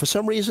don't know, for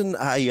some reason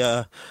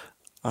I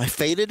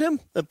faded him,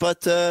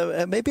 but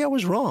maybe I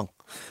was wrong.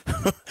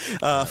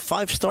 5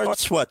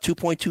 starts,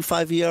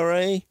 2.25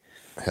 ERA.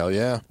 Hell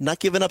yeah! Not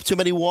giving up too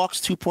many walks,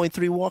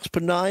 2.3 walks per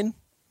 9.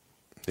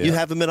 Yeah. You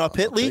have him in our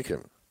pit league?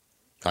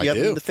 I you have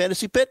do. him in the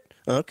fantasy pit?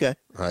 Okay.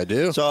 I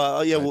do. So,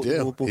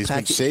 we'll he's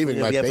been saving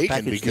my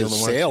bacon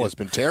because Sale has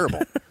been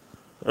terrible.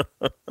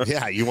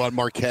 Yeah, you want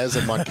Marquez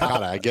and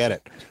Moncada. I get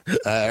it.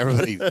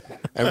 Everybody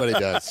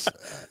does.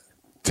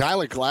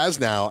 Tyler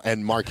Glasnow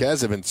and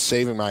Marquez have been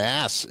saving my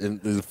ass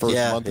in the first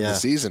month of the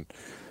season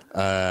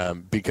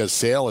because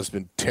Sale has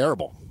been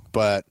terrible.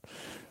 But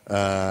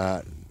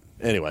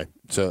anyway,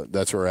 so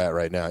that's where we're at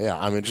right now. Yeah,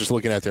 I'm just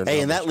looking at their numbers.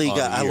 Hey, in that league,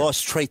 I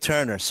lost Trey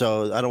Turner,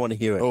 so I don't want to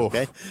hear it,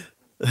 okay?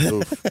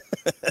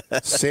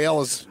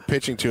 Sale is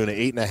pitching to an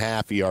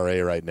 8.5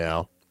 ERA right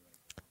now.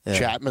 Yeah.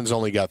 Chapman's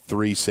only got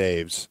 3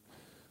 saves.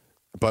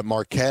 But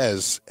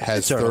Marquez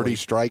has 30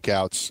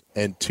 strikeouts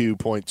and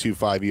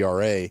 2.25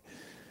 ERA.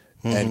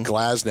 and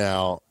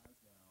Glasnow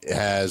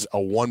has a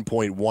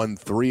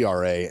 1.13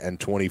 RA and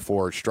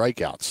 24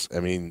 strikeouts. I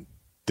mean,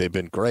 they've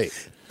been great.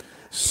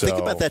 So think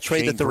about that trade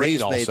Shane that the Green Rays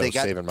made. also They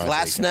got saving my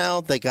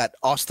Glasnow. They got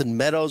Austin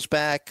Meadows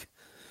back.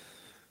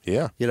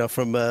 Yeah.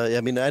 From I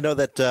know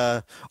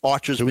that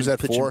Archer's Who was been that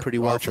pitching for? pretty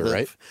well. Archer,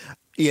 right?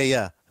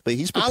 Yeah. But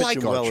he's been I like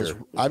pitching well.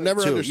 Archer. I've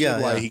never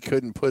understood why yeah. he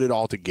couldn't put it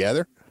all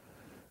together.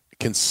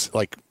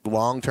 Like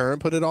long term,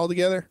 put it all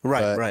together.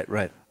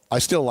 Right. I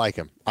still like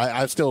him.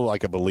 I'm still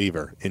like a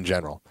believer in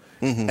general.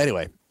 Mm-hmm.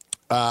 Anyway,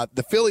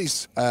 the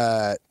Phillies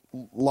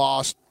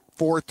lost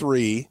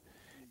 4-3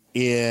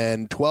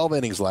 in 12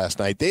 innings last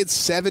night. They had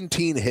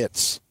 17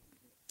 hits.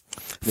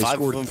 They 5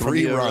 scored of them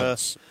 3 from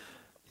runs.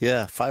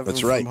 5 That's of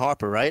them right. from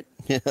Harper, right?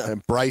 Yeah.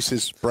 And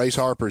Bryce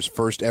Harper's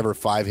first ever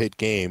 5-hit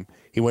game.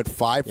 He went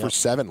 5 for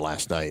 7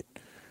 last night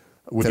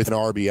with an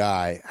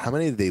RBI. How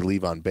many did they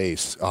leave on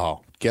base?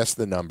 Oh, guess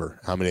the number.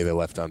 How many they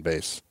left on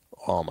base?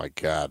 Oh my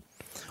God!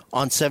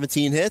 On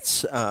 17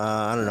 hits,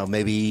 I don't know.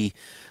 Maybe.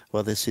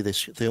 Well, they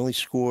only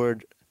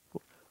scored.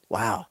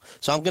 Wow.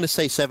 So I'm going to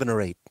say 7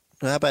 or 8.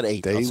 How about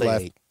 8? I'll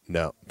say 8.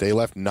 No, they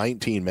left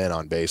 19 men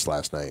on base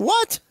last night.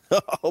 What?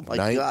 Oh my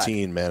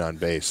 19 men on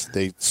base.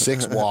 They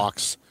 6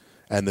 walks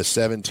and the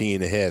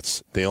 17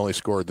 hits. They only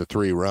scored the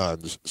 3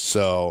 runs.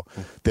 So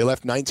they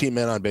left 19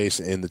 men on base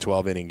in the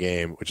 12-inning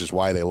game, which is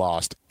why they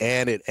lost.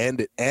 And it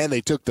ended. And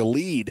they took the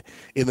lead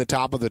in the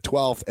top of the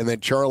 12th. And then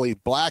Charlie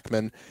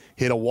Blackmon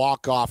hit a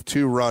walk-off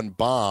 2-run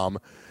bomb.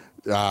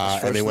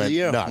 And they went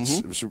nuts. Mm-hmm.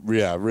 It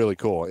was, really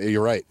cool.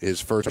 You're right.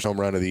 His first home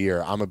run of the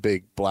year. I'm a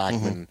big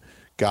Blackmon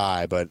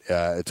guy, but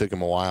it took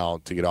him a while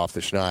to get off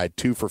the schneid.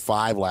 2 for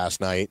 5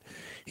 last night.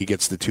 He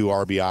gets the 2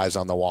 RBIs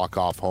on the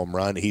walk-off home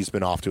run. He's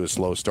been off to a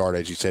slow start.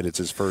 As you said, it's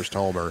his first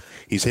homer.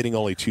 He's hitting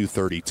only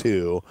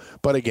 .232.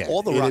 But again,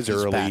 all the it Rockies is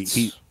early.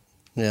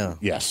 Bats.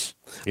 Yes.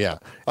 Yeah.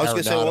 I was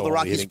going to say all the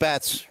Rockies hitting,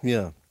 bats.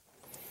 Yeah.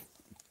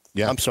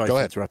 Yeah. I'm sorry Go to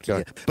ahead. interrupt Go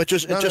you. ahead. But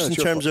just in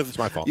terms of it's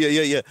my fault.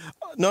 Yeah.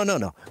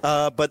 No.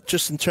 But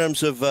just in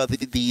terms of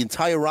the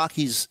entire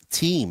Rockies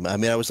team, I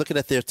mean, I was looking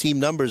at their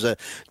team numbers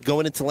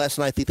going into last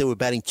night. I think they were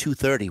batting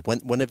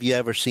 .230. When have you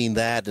ever seen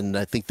that? And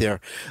I think their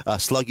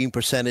slugging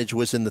percentage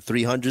was in the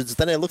 300s.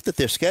 Then I looked at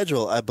their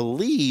schedule. I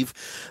believe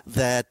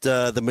that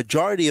the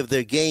majority of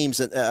their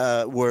games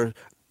were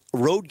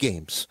road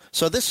games.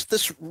 So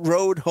this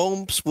road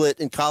home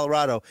split in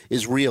Colorado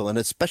is real, and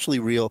especially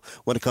real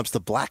when it comes to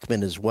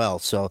Blackmon as well.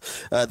 So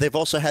they've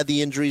also had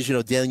the injuries.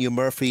 Daniel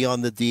Murphy on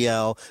the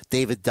DL,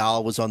 David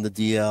Dahl was on the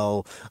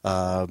DL,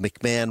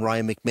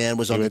 Ryan McMahon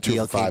was on the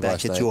DL, came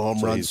back, hit 2 home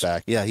runs.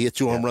 Yeah, he hit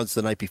 2 home runs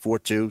the night before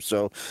too.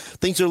 So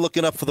things are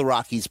looking up for the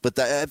Rockies. But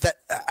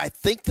I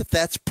think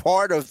that's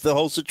part of the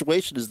whole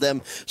situation is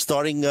them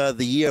starting the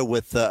year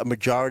with a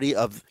majority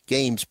of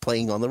games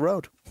playing on the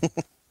road.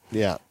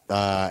 Yeah.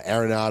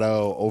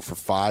 Arenado 0 for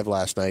 5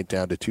 last night,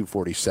 down to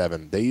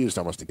 247. They used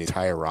almost the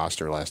entire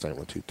roster last night.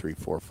 1, 2, 3,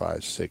 4,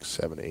 5, 6,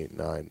 7, 8,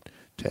 9,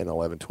 10,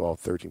 11, 12,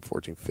 13,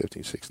 14,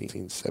 15,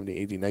 16, 17,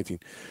 18, 19,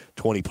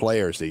 20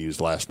 players they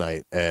used last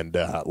night. And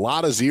a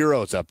lot of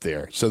zeros up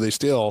there. So they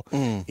still,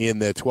 in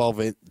the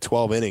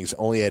 12 innings,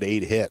 only had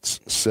 8 hits.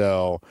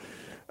 So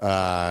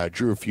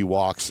drew a few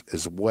walks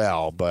as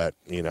well. But,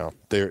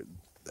 they're...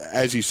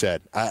 As you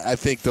said, I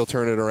think they'll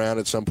turn it around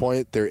at some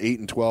point. They're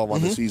 8-12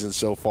 on the season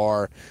so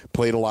far.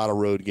 Played a lot of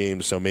road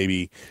games, so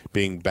maybe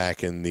being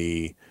back in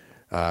the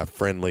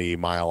friendly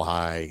Mile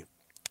High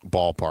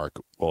ballpark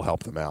will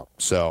help them out.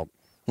 So,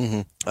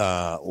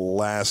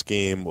 last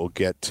game we'll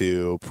get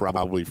to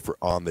probably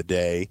on the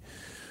day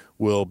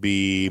will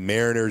be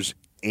Mariners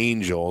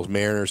Angels.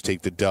 Mariners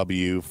take the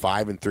W,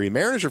 5-3.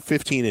 Mariners are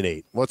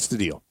 15-8. What's the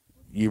deal?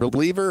 You a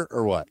believer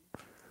or what?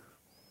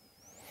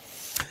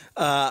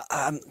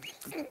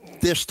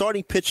 Their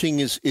starting pitching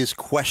is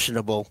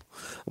questionable,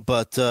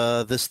 but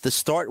this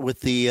start with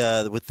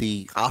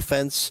the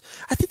offense,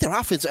 I think their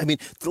offense. I mean,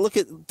 look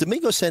at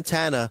Domingo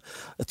Santana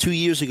 2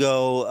 years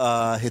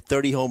ago, hit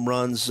 30 home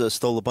runs,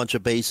 stole a bunch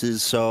of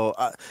bases. So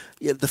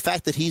the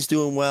fact that he's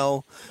doing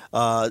well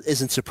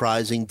isn't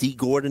surprising. D.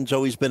 Gordon's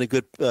always been a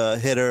good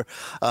hitter.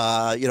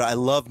 I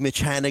love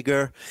Mitch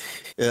Haniger.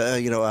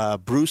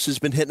 Bruce has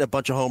been hitting a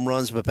bunch of home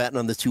runs, but batting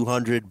on the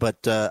 200.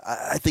 But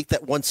I think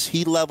that once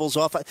he levels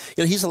off,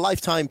 he's a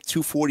lifetime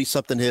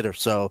 240-something hitter.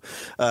 So,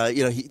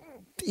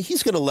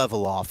 he's going to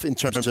level off in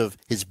terms of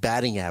his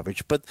batting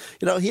average. But,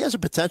 he has a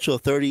potential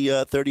of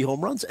 30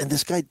 home runs. And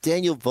this guy,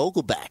 Daniel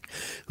Vogelbach,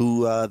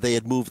 who they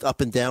had moved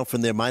up and down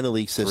from their minor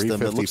league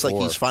system, it looks like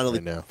he's finally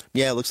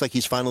it looks like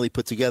he's finally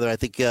put together. I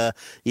think he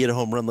had a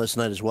home run last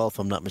night as well, if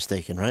I'm not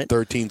mistaken, right?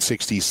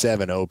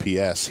 1367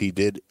 OPS. He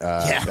did.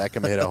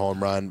 Beckham hit a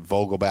home run.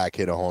 Vogelbach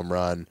hit a home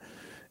run.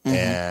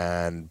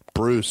 And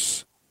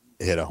Bruce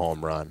hit a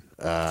home run.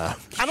 I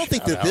don't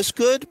think they're this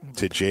good.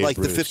 To Jay like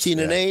Bruce, the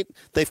 15-8,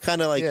 they've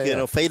kind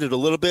of faded a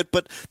little bit,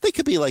 but they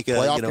could be like a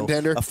playoff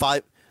contender. A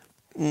 5.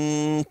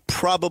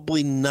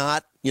 Probably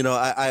not.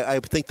 I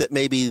think that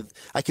maybe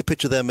I could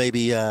picture them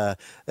maybe an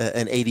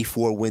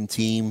 84 win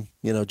team.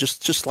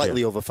 Just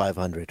slightly over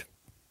 500.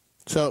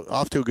 So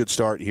off to a good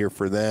start here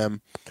for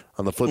them.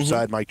 On the flip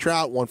side, Mike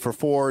Trout, 1 for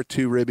 4,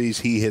 2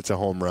 ribbies. He hits a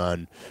home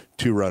run,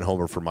 2-run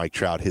homer for Mike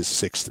Trout, his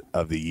 6th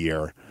of the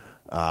year.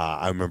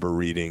 I remember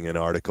reading an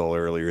article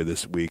earlier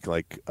this week,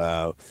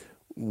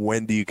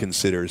 when do you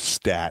consider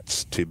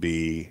stats to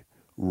be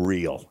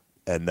real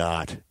and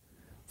not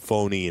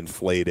phony,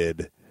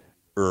 inflated,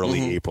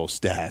 early April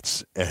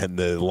stats? And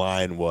the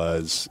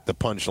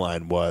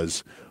punchline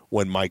was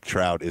when Mike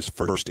Trout is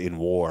first in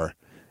WAR.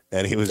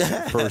 And he was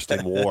first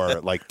in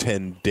WAR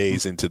 10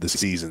 days into the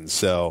season.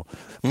 So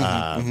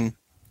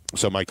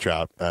so Mike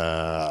Trout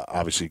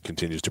obviously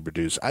continues to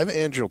produce. I have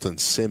Andrelton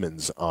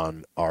Simmons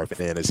on our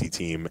fantasy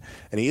team,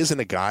 and he isn't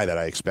a guy that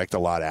I expect a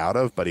lot out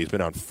of, but he's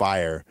been on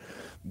fire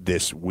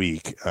this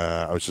week.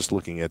 I was just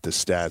looking at the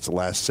stats. The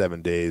last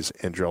 7 days,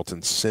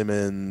 Andrelton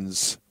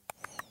Simmons,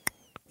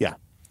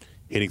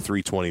 hitting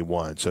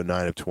 .321, so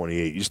 9 of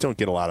 28. You just don't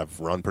get a lot of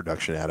run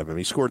production out of him.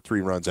 He scored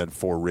 3 runs and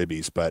 4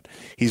 ribbies, but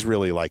he's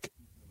really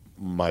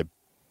my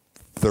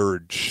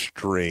third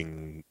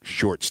string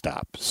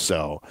shortstop.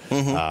 So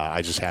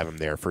I just have him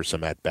there for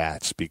some at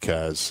bats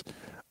because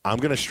I'm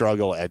going to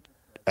struggle at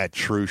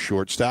true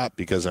shortstop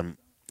because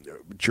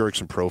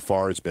Jurickson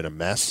Profar has been a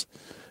mess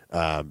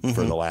for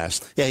the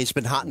last he's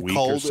been hot and week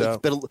cold. or so.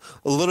 It's been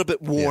a little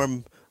bit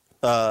warm.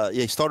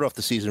 He started off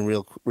the season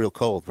real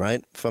cold,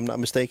 right? If I'm not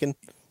mistaken.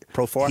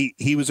 Profar?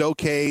 He was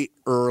okay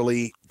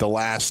early the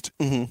last,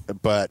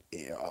 but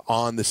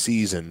on the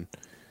season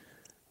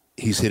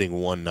he's hitting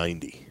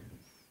 190.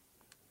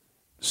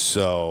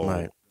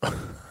 So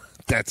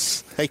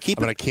that's keep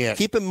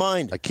in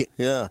mind. I can't.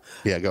 Yeah,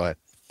 go ahead.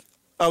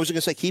 I was going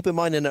to say, keep in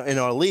mind in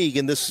our league,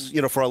 and this,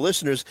 for our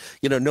listeners,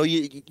 know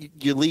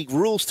your league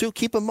rules too.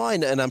 Keep in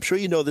mind, and I'm sure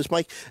you know this,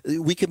 Mike.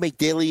 We can make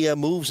daily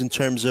moves in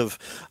terms of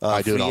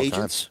free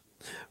agents.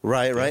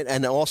 Right,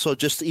 and also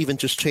just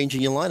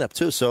changing your lineup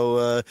too.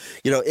 So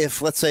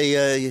if let's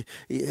say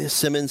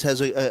Simmons has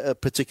a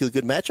particularly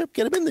good matchup,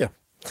 get him in there.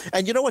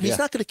 And you know what? He's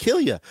not going to kill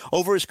you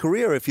over his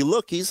career. If you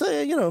look, he's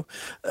last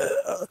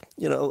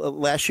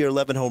year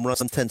 11 home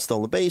runs, 10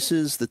 stolen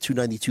bases, the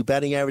 .292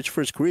 batting average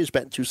for his career is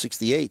batting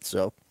 .268.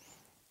 So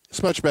he's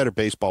a much better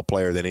baseball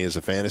player than he is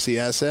a fantasy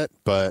asset.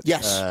 But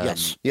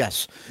yes.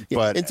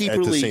 But in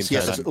deeper leagues, he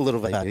has a little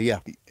value.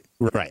 Yeah,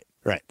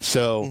 right.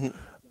 So.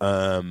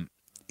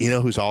 You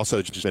know who's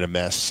also just been a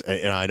mess,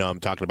 and I know I'm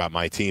talking about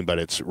my team, but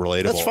it's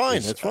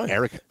relatable. That's fine.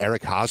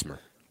 Eric Hosmer.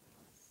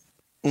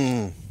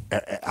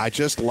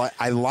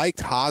 I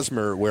liked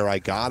Hosmer where I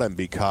got him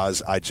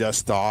because I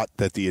just thought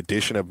that the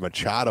addition of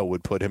Machado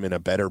would put him in a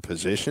better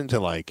position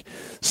to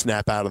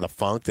snap out of the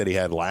funk that he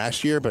had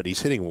last year. But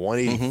he's hitting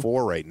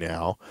 184 right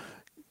now.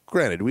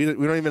 Granted, we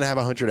don't even have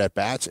 100 at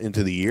bats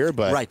into the year,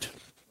 but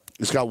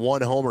he's got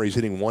 1 homer. He's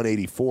hitting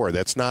 184.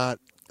 That's not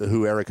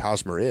who Eric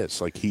Hosmer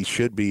is. He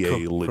should be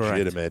a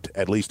legitimate,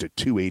 at least a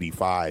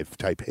 285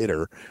 type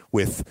hitter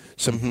with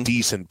some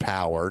decent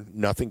power,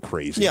 nothing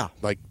crazy. Yeah.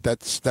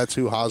 That's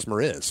who Hosmer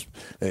is.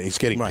 And he's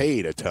getting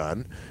paid a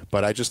ton,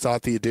 but I just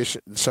thought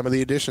some of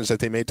the additions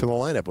that they made to the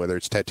lineup, whether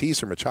it's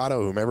Tatis or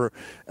Machado, whomever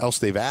else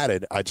they've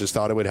added, I just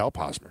thought it would help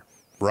Hosmer.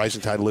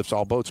 Rising tide lifts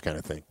all boats kind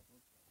of thing.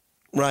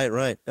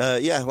 Right.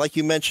 Like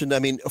you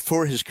mentioned,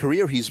 for his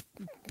career, he's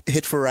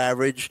hit for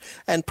average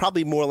and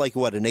probably more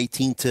an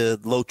 18 to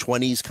low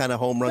 20s kind of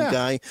home run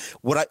guy.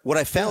 What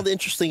I found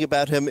interesting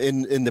about him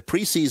in the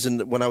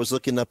preseason when I was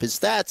looking up his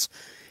stats,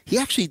 he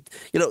actually,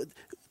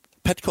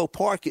 Petco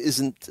Park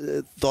isn't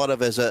thought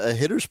of as a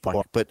hitter's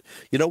park, but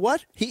you know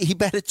what? He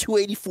batted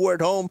 .284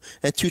 at home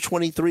and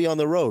 .223 on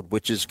the road,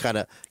 which is kind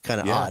of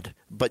odd.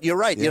 But you're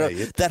right.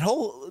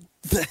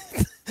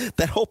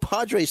 That whole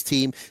Padres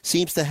team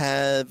seems to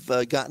have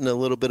gotten a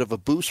little bit of a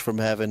boost from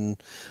having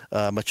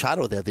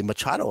Machado there, the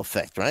Machado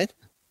effect, right?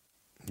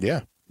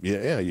 Yeah.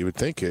 You would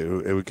think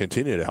it would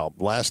continue to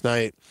help. Last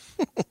night,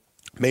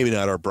 maybe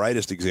not our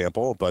brightest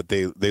example, but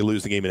they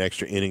lose the game in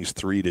extra innings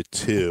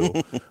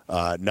 3-2.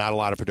 Not a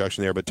lot of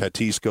production there, but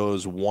Tatis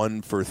goes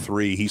 1 for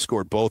 3. He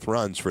scored both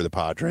runs for the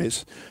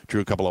Padres.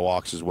 Drew a couple of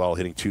walks as well,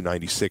 hitting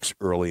 .296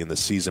 early in the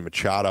season.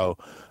 Machado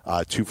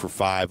 2 for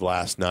 5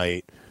 last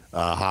night.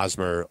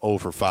 Hosmer 0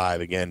 for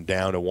 5, again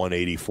down to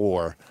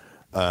 184.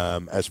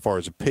 As far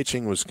as the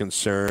pitching was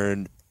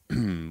concerned,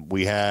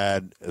 we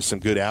had some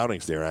good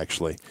outings there,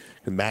 actually.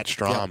 Matt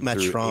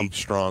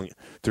Strahm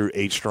threw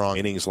 8 strong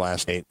innings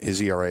last night.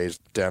 His ERA is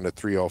down to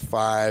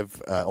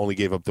 3.05. Only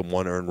gave up the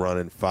 1 earned run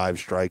and 5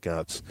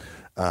 strikeouts.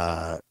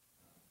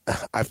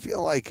 I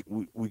feel like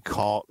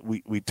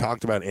we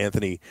talked about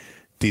Anthony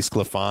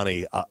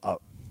DeSclafani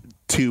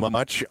too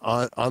much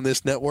on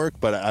this network,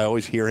 but I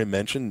always hear him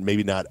mentioned,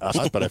 maybe not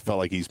us, but I felt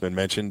like he's been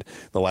mentioned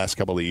the last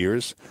couple of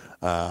years.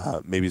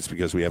 Maybe it's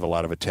because we have a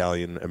lot of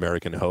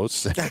Italian-American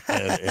hosts, and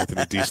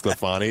Anthony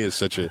DeSclafani is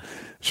such a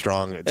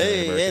strong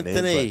Italian-American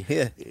Anthony.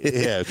 name.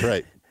 Yeah, that's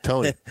right.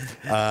 Tony.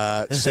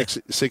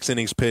 6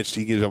 innings pitched.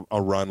 He gave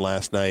a run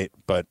last night,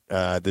 but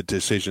the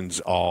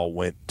decisions all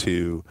went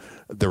to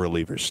the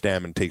relievers.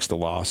 Stammen takes the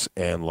loss,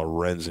 and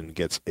Lorenzen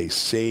gets a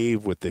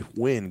save with the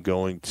win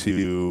going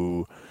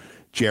to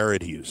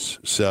Jared Hughes.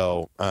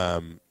 So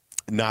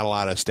Not a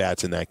lot of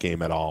stats in that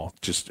game at all.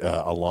 Just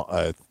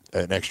an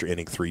extra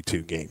inning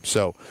 3-2 game.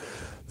 So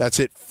that's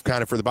it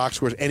kind of for the box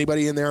scores.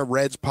 Anybody in there,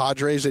 Reds,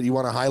 Padres, that you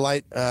want to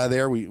highlight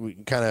there? We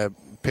kind of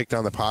picked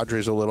on the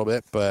Padres a little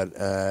bit, but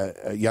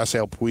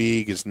Yasiel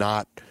Puig is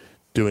not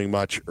doing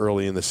much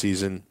early in the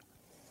season.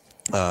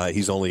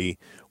 He's only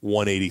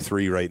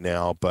 183 right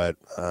now, but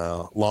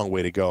long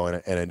way to go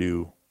and a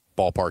new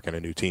ballpark and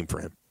a new team for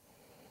him.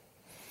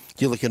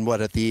 You're looking,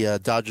 at the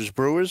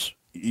Dodgers-Brewers?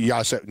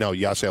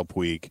 Yasiel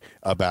Puig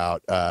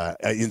about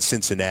in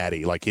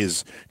Cincinnati, like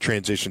his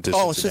transition to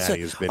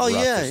Cincinnati has been rough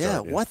to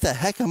start. What the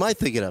heck am I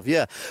thinking of?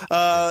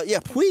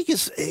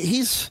 Puig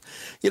he's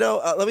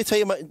let me tell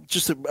you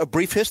just a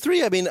brief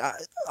history. I mean,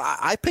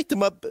 I picked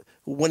him up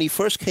when he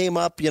first came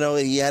up.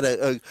 He had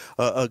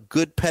a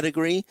good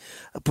pedigree,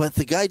 but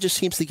the guy just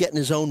seems to get in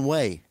his own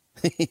way.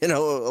 A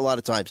lot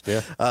of times.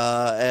 Yeah.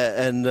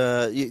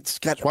 It's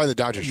got That's why the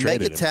Dodgers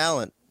traded him.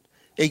 Talent.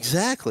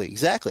 Exactly.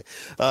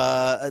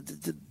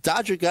 The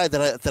Dodger guy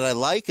that I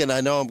like, and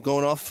I know I'm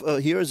going off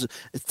here, is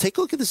take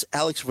a look at this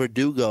Alex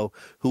Verdugo,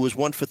 who was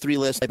 1 for 3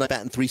 last night,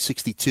 batting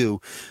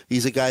 .362.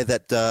 He's a guy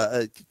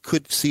that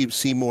could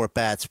see more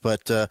bats,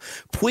 but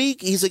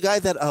Puig, he's a guy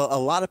that a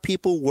lot of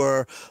people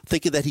were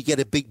thinking that he'd get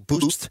a big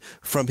boost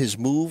from his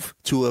move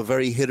to a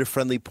very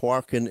hitter-friendly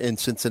park in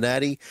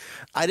Cincinnati.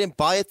 I didn't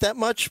buy it that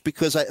much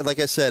because, like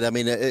I said, I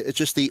mean, it's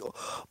just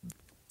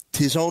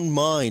his own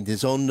mind,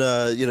 his own,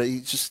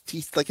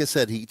 he's like I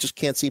said, he just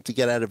can't seem to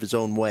get out of his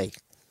own way.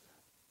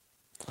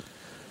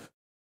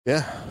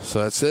 Yeah,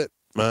 so that's it.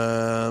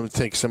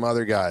 Take some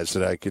other guys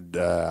that I could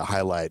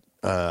highlight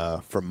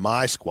from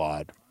my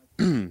squad.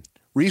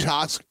 Rhys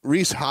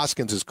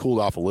Hoskins has cooled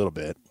off a little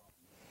bit.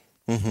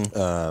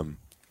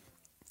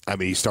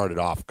 Mm-hmm. He started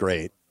off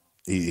great.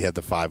 He had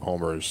the 5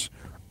 homers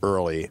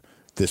early.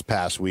 This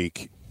past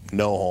week,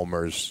 no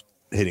homers,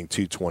 hitting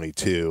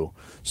 .222.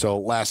 So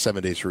last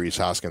 7 days for Rhys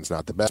Hoskins,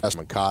 not the best.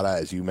 Moncada,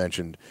 as you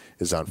mentioned,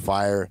 is on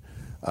fire.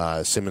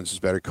 Simmons is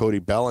better. Cody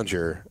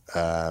Bellinger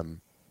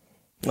has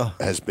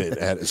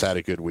had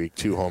a good week,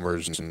 2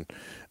 homers and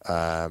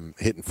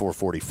hitting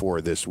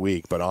 .444 this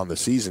week. But on the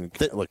season,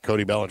 look,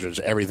 Cody Bellinger is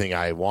everything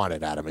I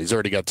wanted at him. He's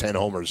already got 10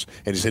 homers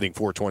and he's hitting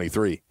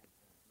 .423.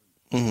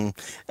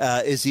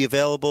 Mm-hmm. Is he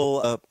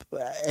available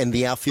in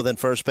the outfield and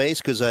first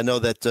base? Because I know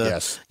that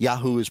yes.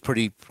 Yahoo is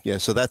pretty. Yeah,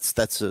 so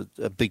that's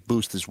a big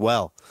boost as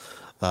well.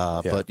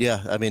 But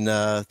yeah, I mean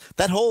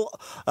that whole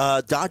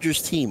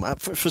Dodgers team.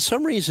 For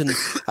some reason,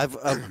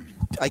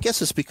 I guess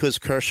it's because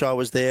Kershaw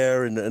was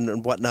there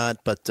and whatnot.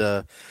 But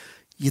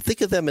you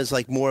think of them as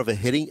like more of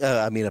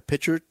a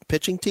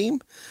pitching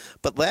team.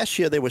 But last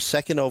year they were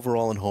second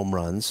overall in home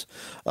runs.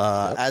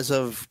 As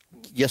of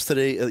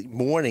yesterday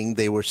morning,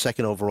 they were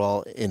second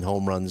overall in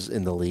home runs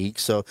in the league.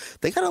 So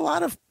they got a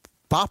lot of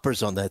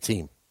boppers on that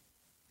team.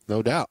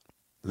 No doubt.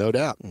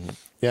 Mm-hmm.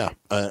 Yeah.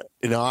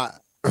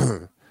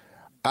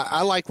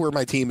 I like where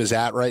my team is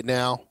at right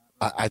now.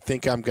 I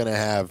think I'm going to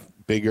have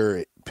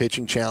bigger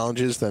pitching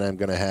challenges than I'm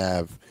going to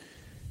have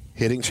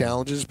hitting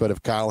challenges. But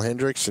if Kyle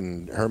Hendricks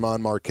and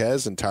Herman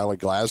Marquez and Tyler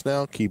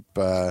Glasnow keep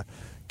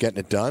getting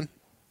it done,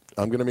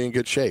 I'm going to be in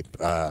good shape.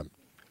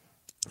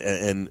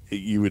 And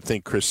you would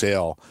think Chris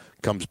Sale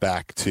comes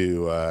back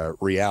to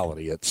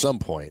reality at some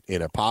point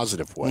in a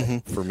positive way.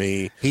 Mm-hmm. For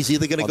me, he's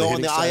either going to go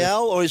on the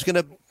IL or he's going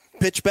to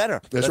pitch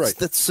better. That's right.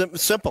 That's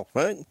simple,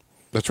 right?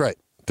 That's right.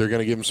 They're going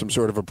to give him some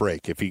sort of a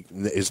break. If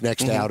his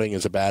next outing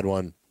is a bad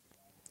one,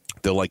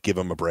 they'll give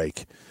him a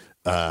break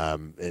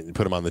and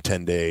put him on the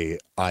 10-day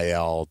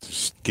IL.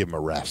 Just give him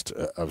a rest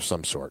of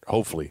some sort.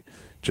 Hopefully,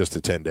 just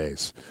the 10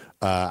 days.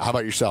 How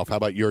about yourself? How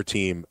about your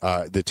team?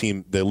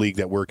 The league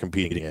that we're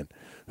competing in.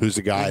 Who's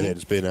the guy that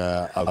has been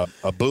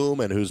a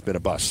boom and who's been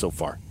a bust so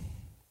far?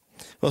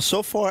 Well,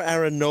 so far,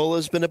 Aaron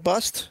Nola's been a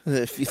bust.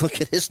 If you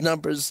look at his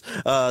numbers,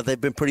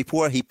 they've been pretty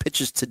poor. He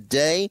pitches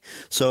today,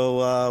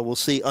 so we'll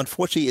see.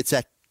 Unfortunately, it's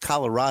at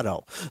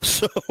Colorado.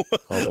 So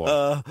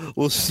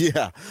we'll see.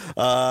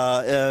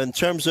 Yeah. In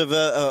terms of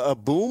a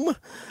boom,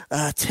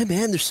 Tim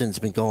Anderson's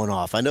been going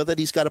off. I know that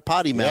he's got a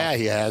potty mouth. Yeah,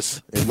 he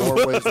has, in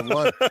more ways than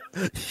one.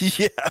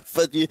 Yeah,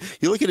 but you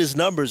look at his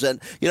numbers,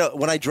 and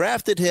when I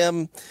drafted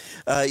him,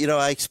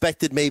 I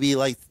expected maybe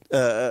like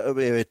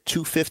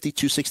 250,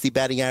 260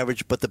 batting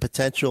average, but the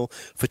potential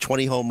for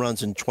 20 home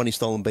runs and 20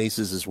 stolen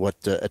bases is what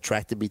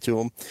attracted me to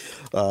him.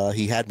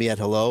 He had me at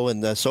hello,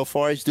 and so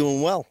far he's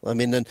doing well. I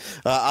mean, and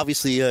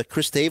obviously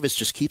Chris Davis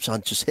just keeps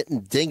on just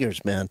hitting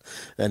dingers, man,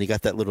 and he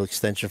got that little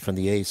extension from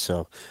the A's.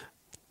 So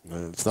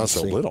it's not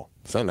so little.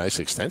 It's not a nice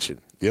extension.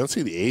 You don't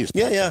see the A's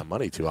pay that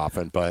money too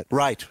often, but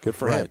good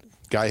for him.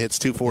 Guy hits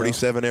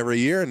 247 every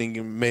year, and he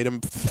made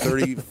him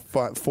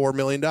 $34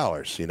 million.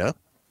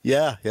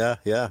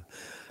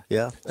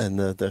 Yeah, and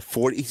the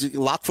 40, he's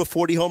locked for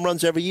 40 home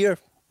runs every year.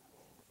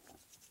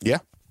 Yeah,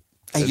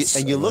 and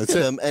you look at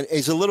him, and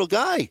he's a little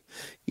guy.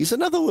 He's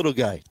another little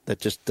guy that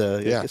just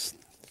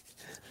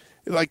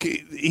like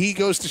he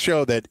goes to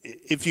show that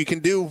if you can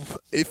do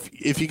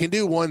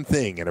one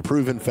thing in a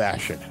proven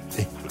fashion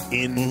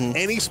in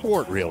any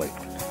sport, really,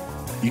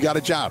 you got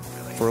a job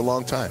for a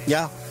long time.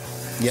 Yeah.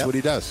 That's what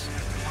he does.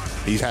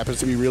 He happens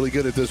to be really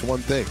good at this one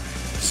thing.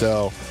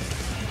 So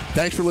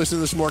thanks for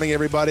listening this morning,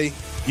 everybody.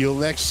 You'll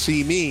next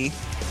see me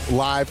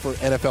live for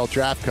NFL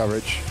draft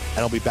coverage, and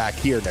I'll be back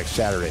here next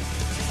Saturday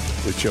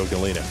with Joe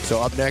Galena.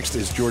 So up next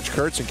is George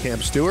Kurtz and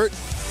Cam Stewart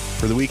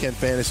for the Weekend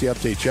Fantasy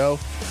Update. Joe,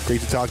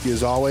 great to talk to you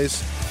as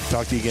always.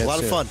 Talk to you again soon. A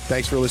lot of fun.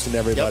 Thanks for listening,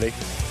 everybody. Yep.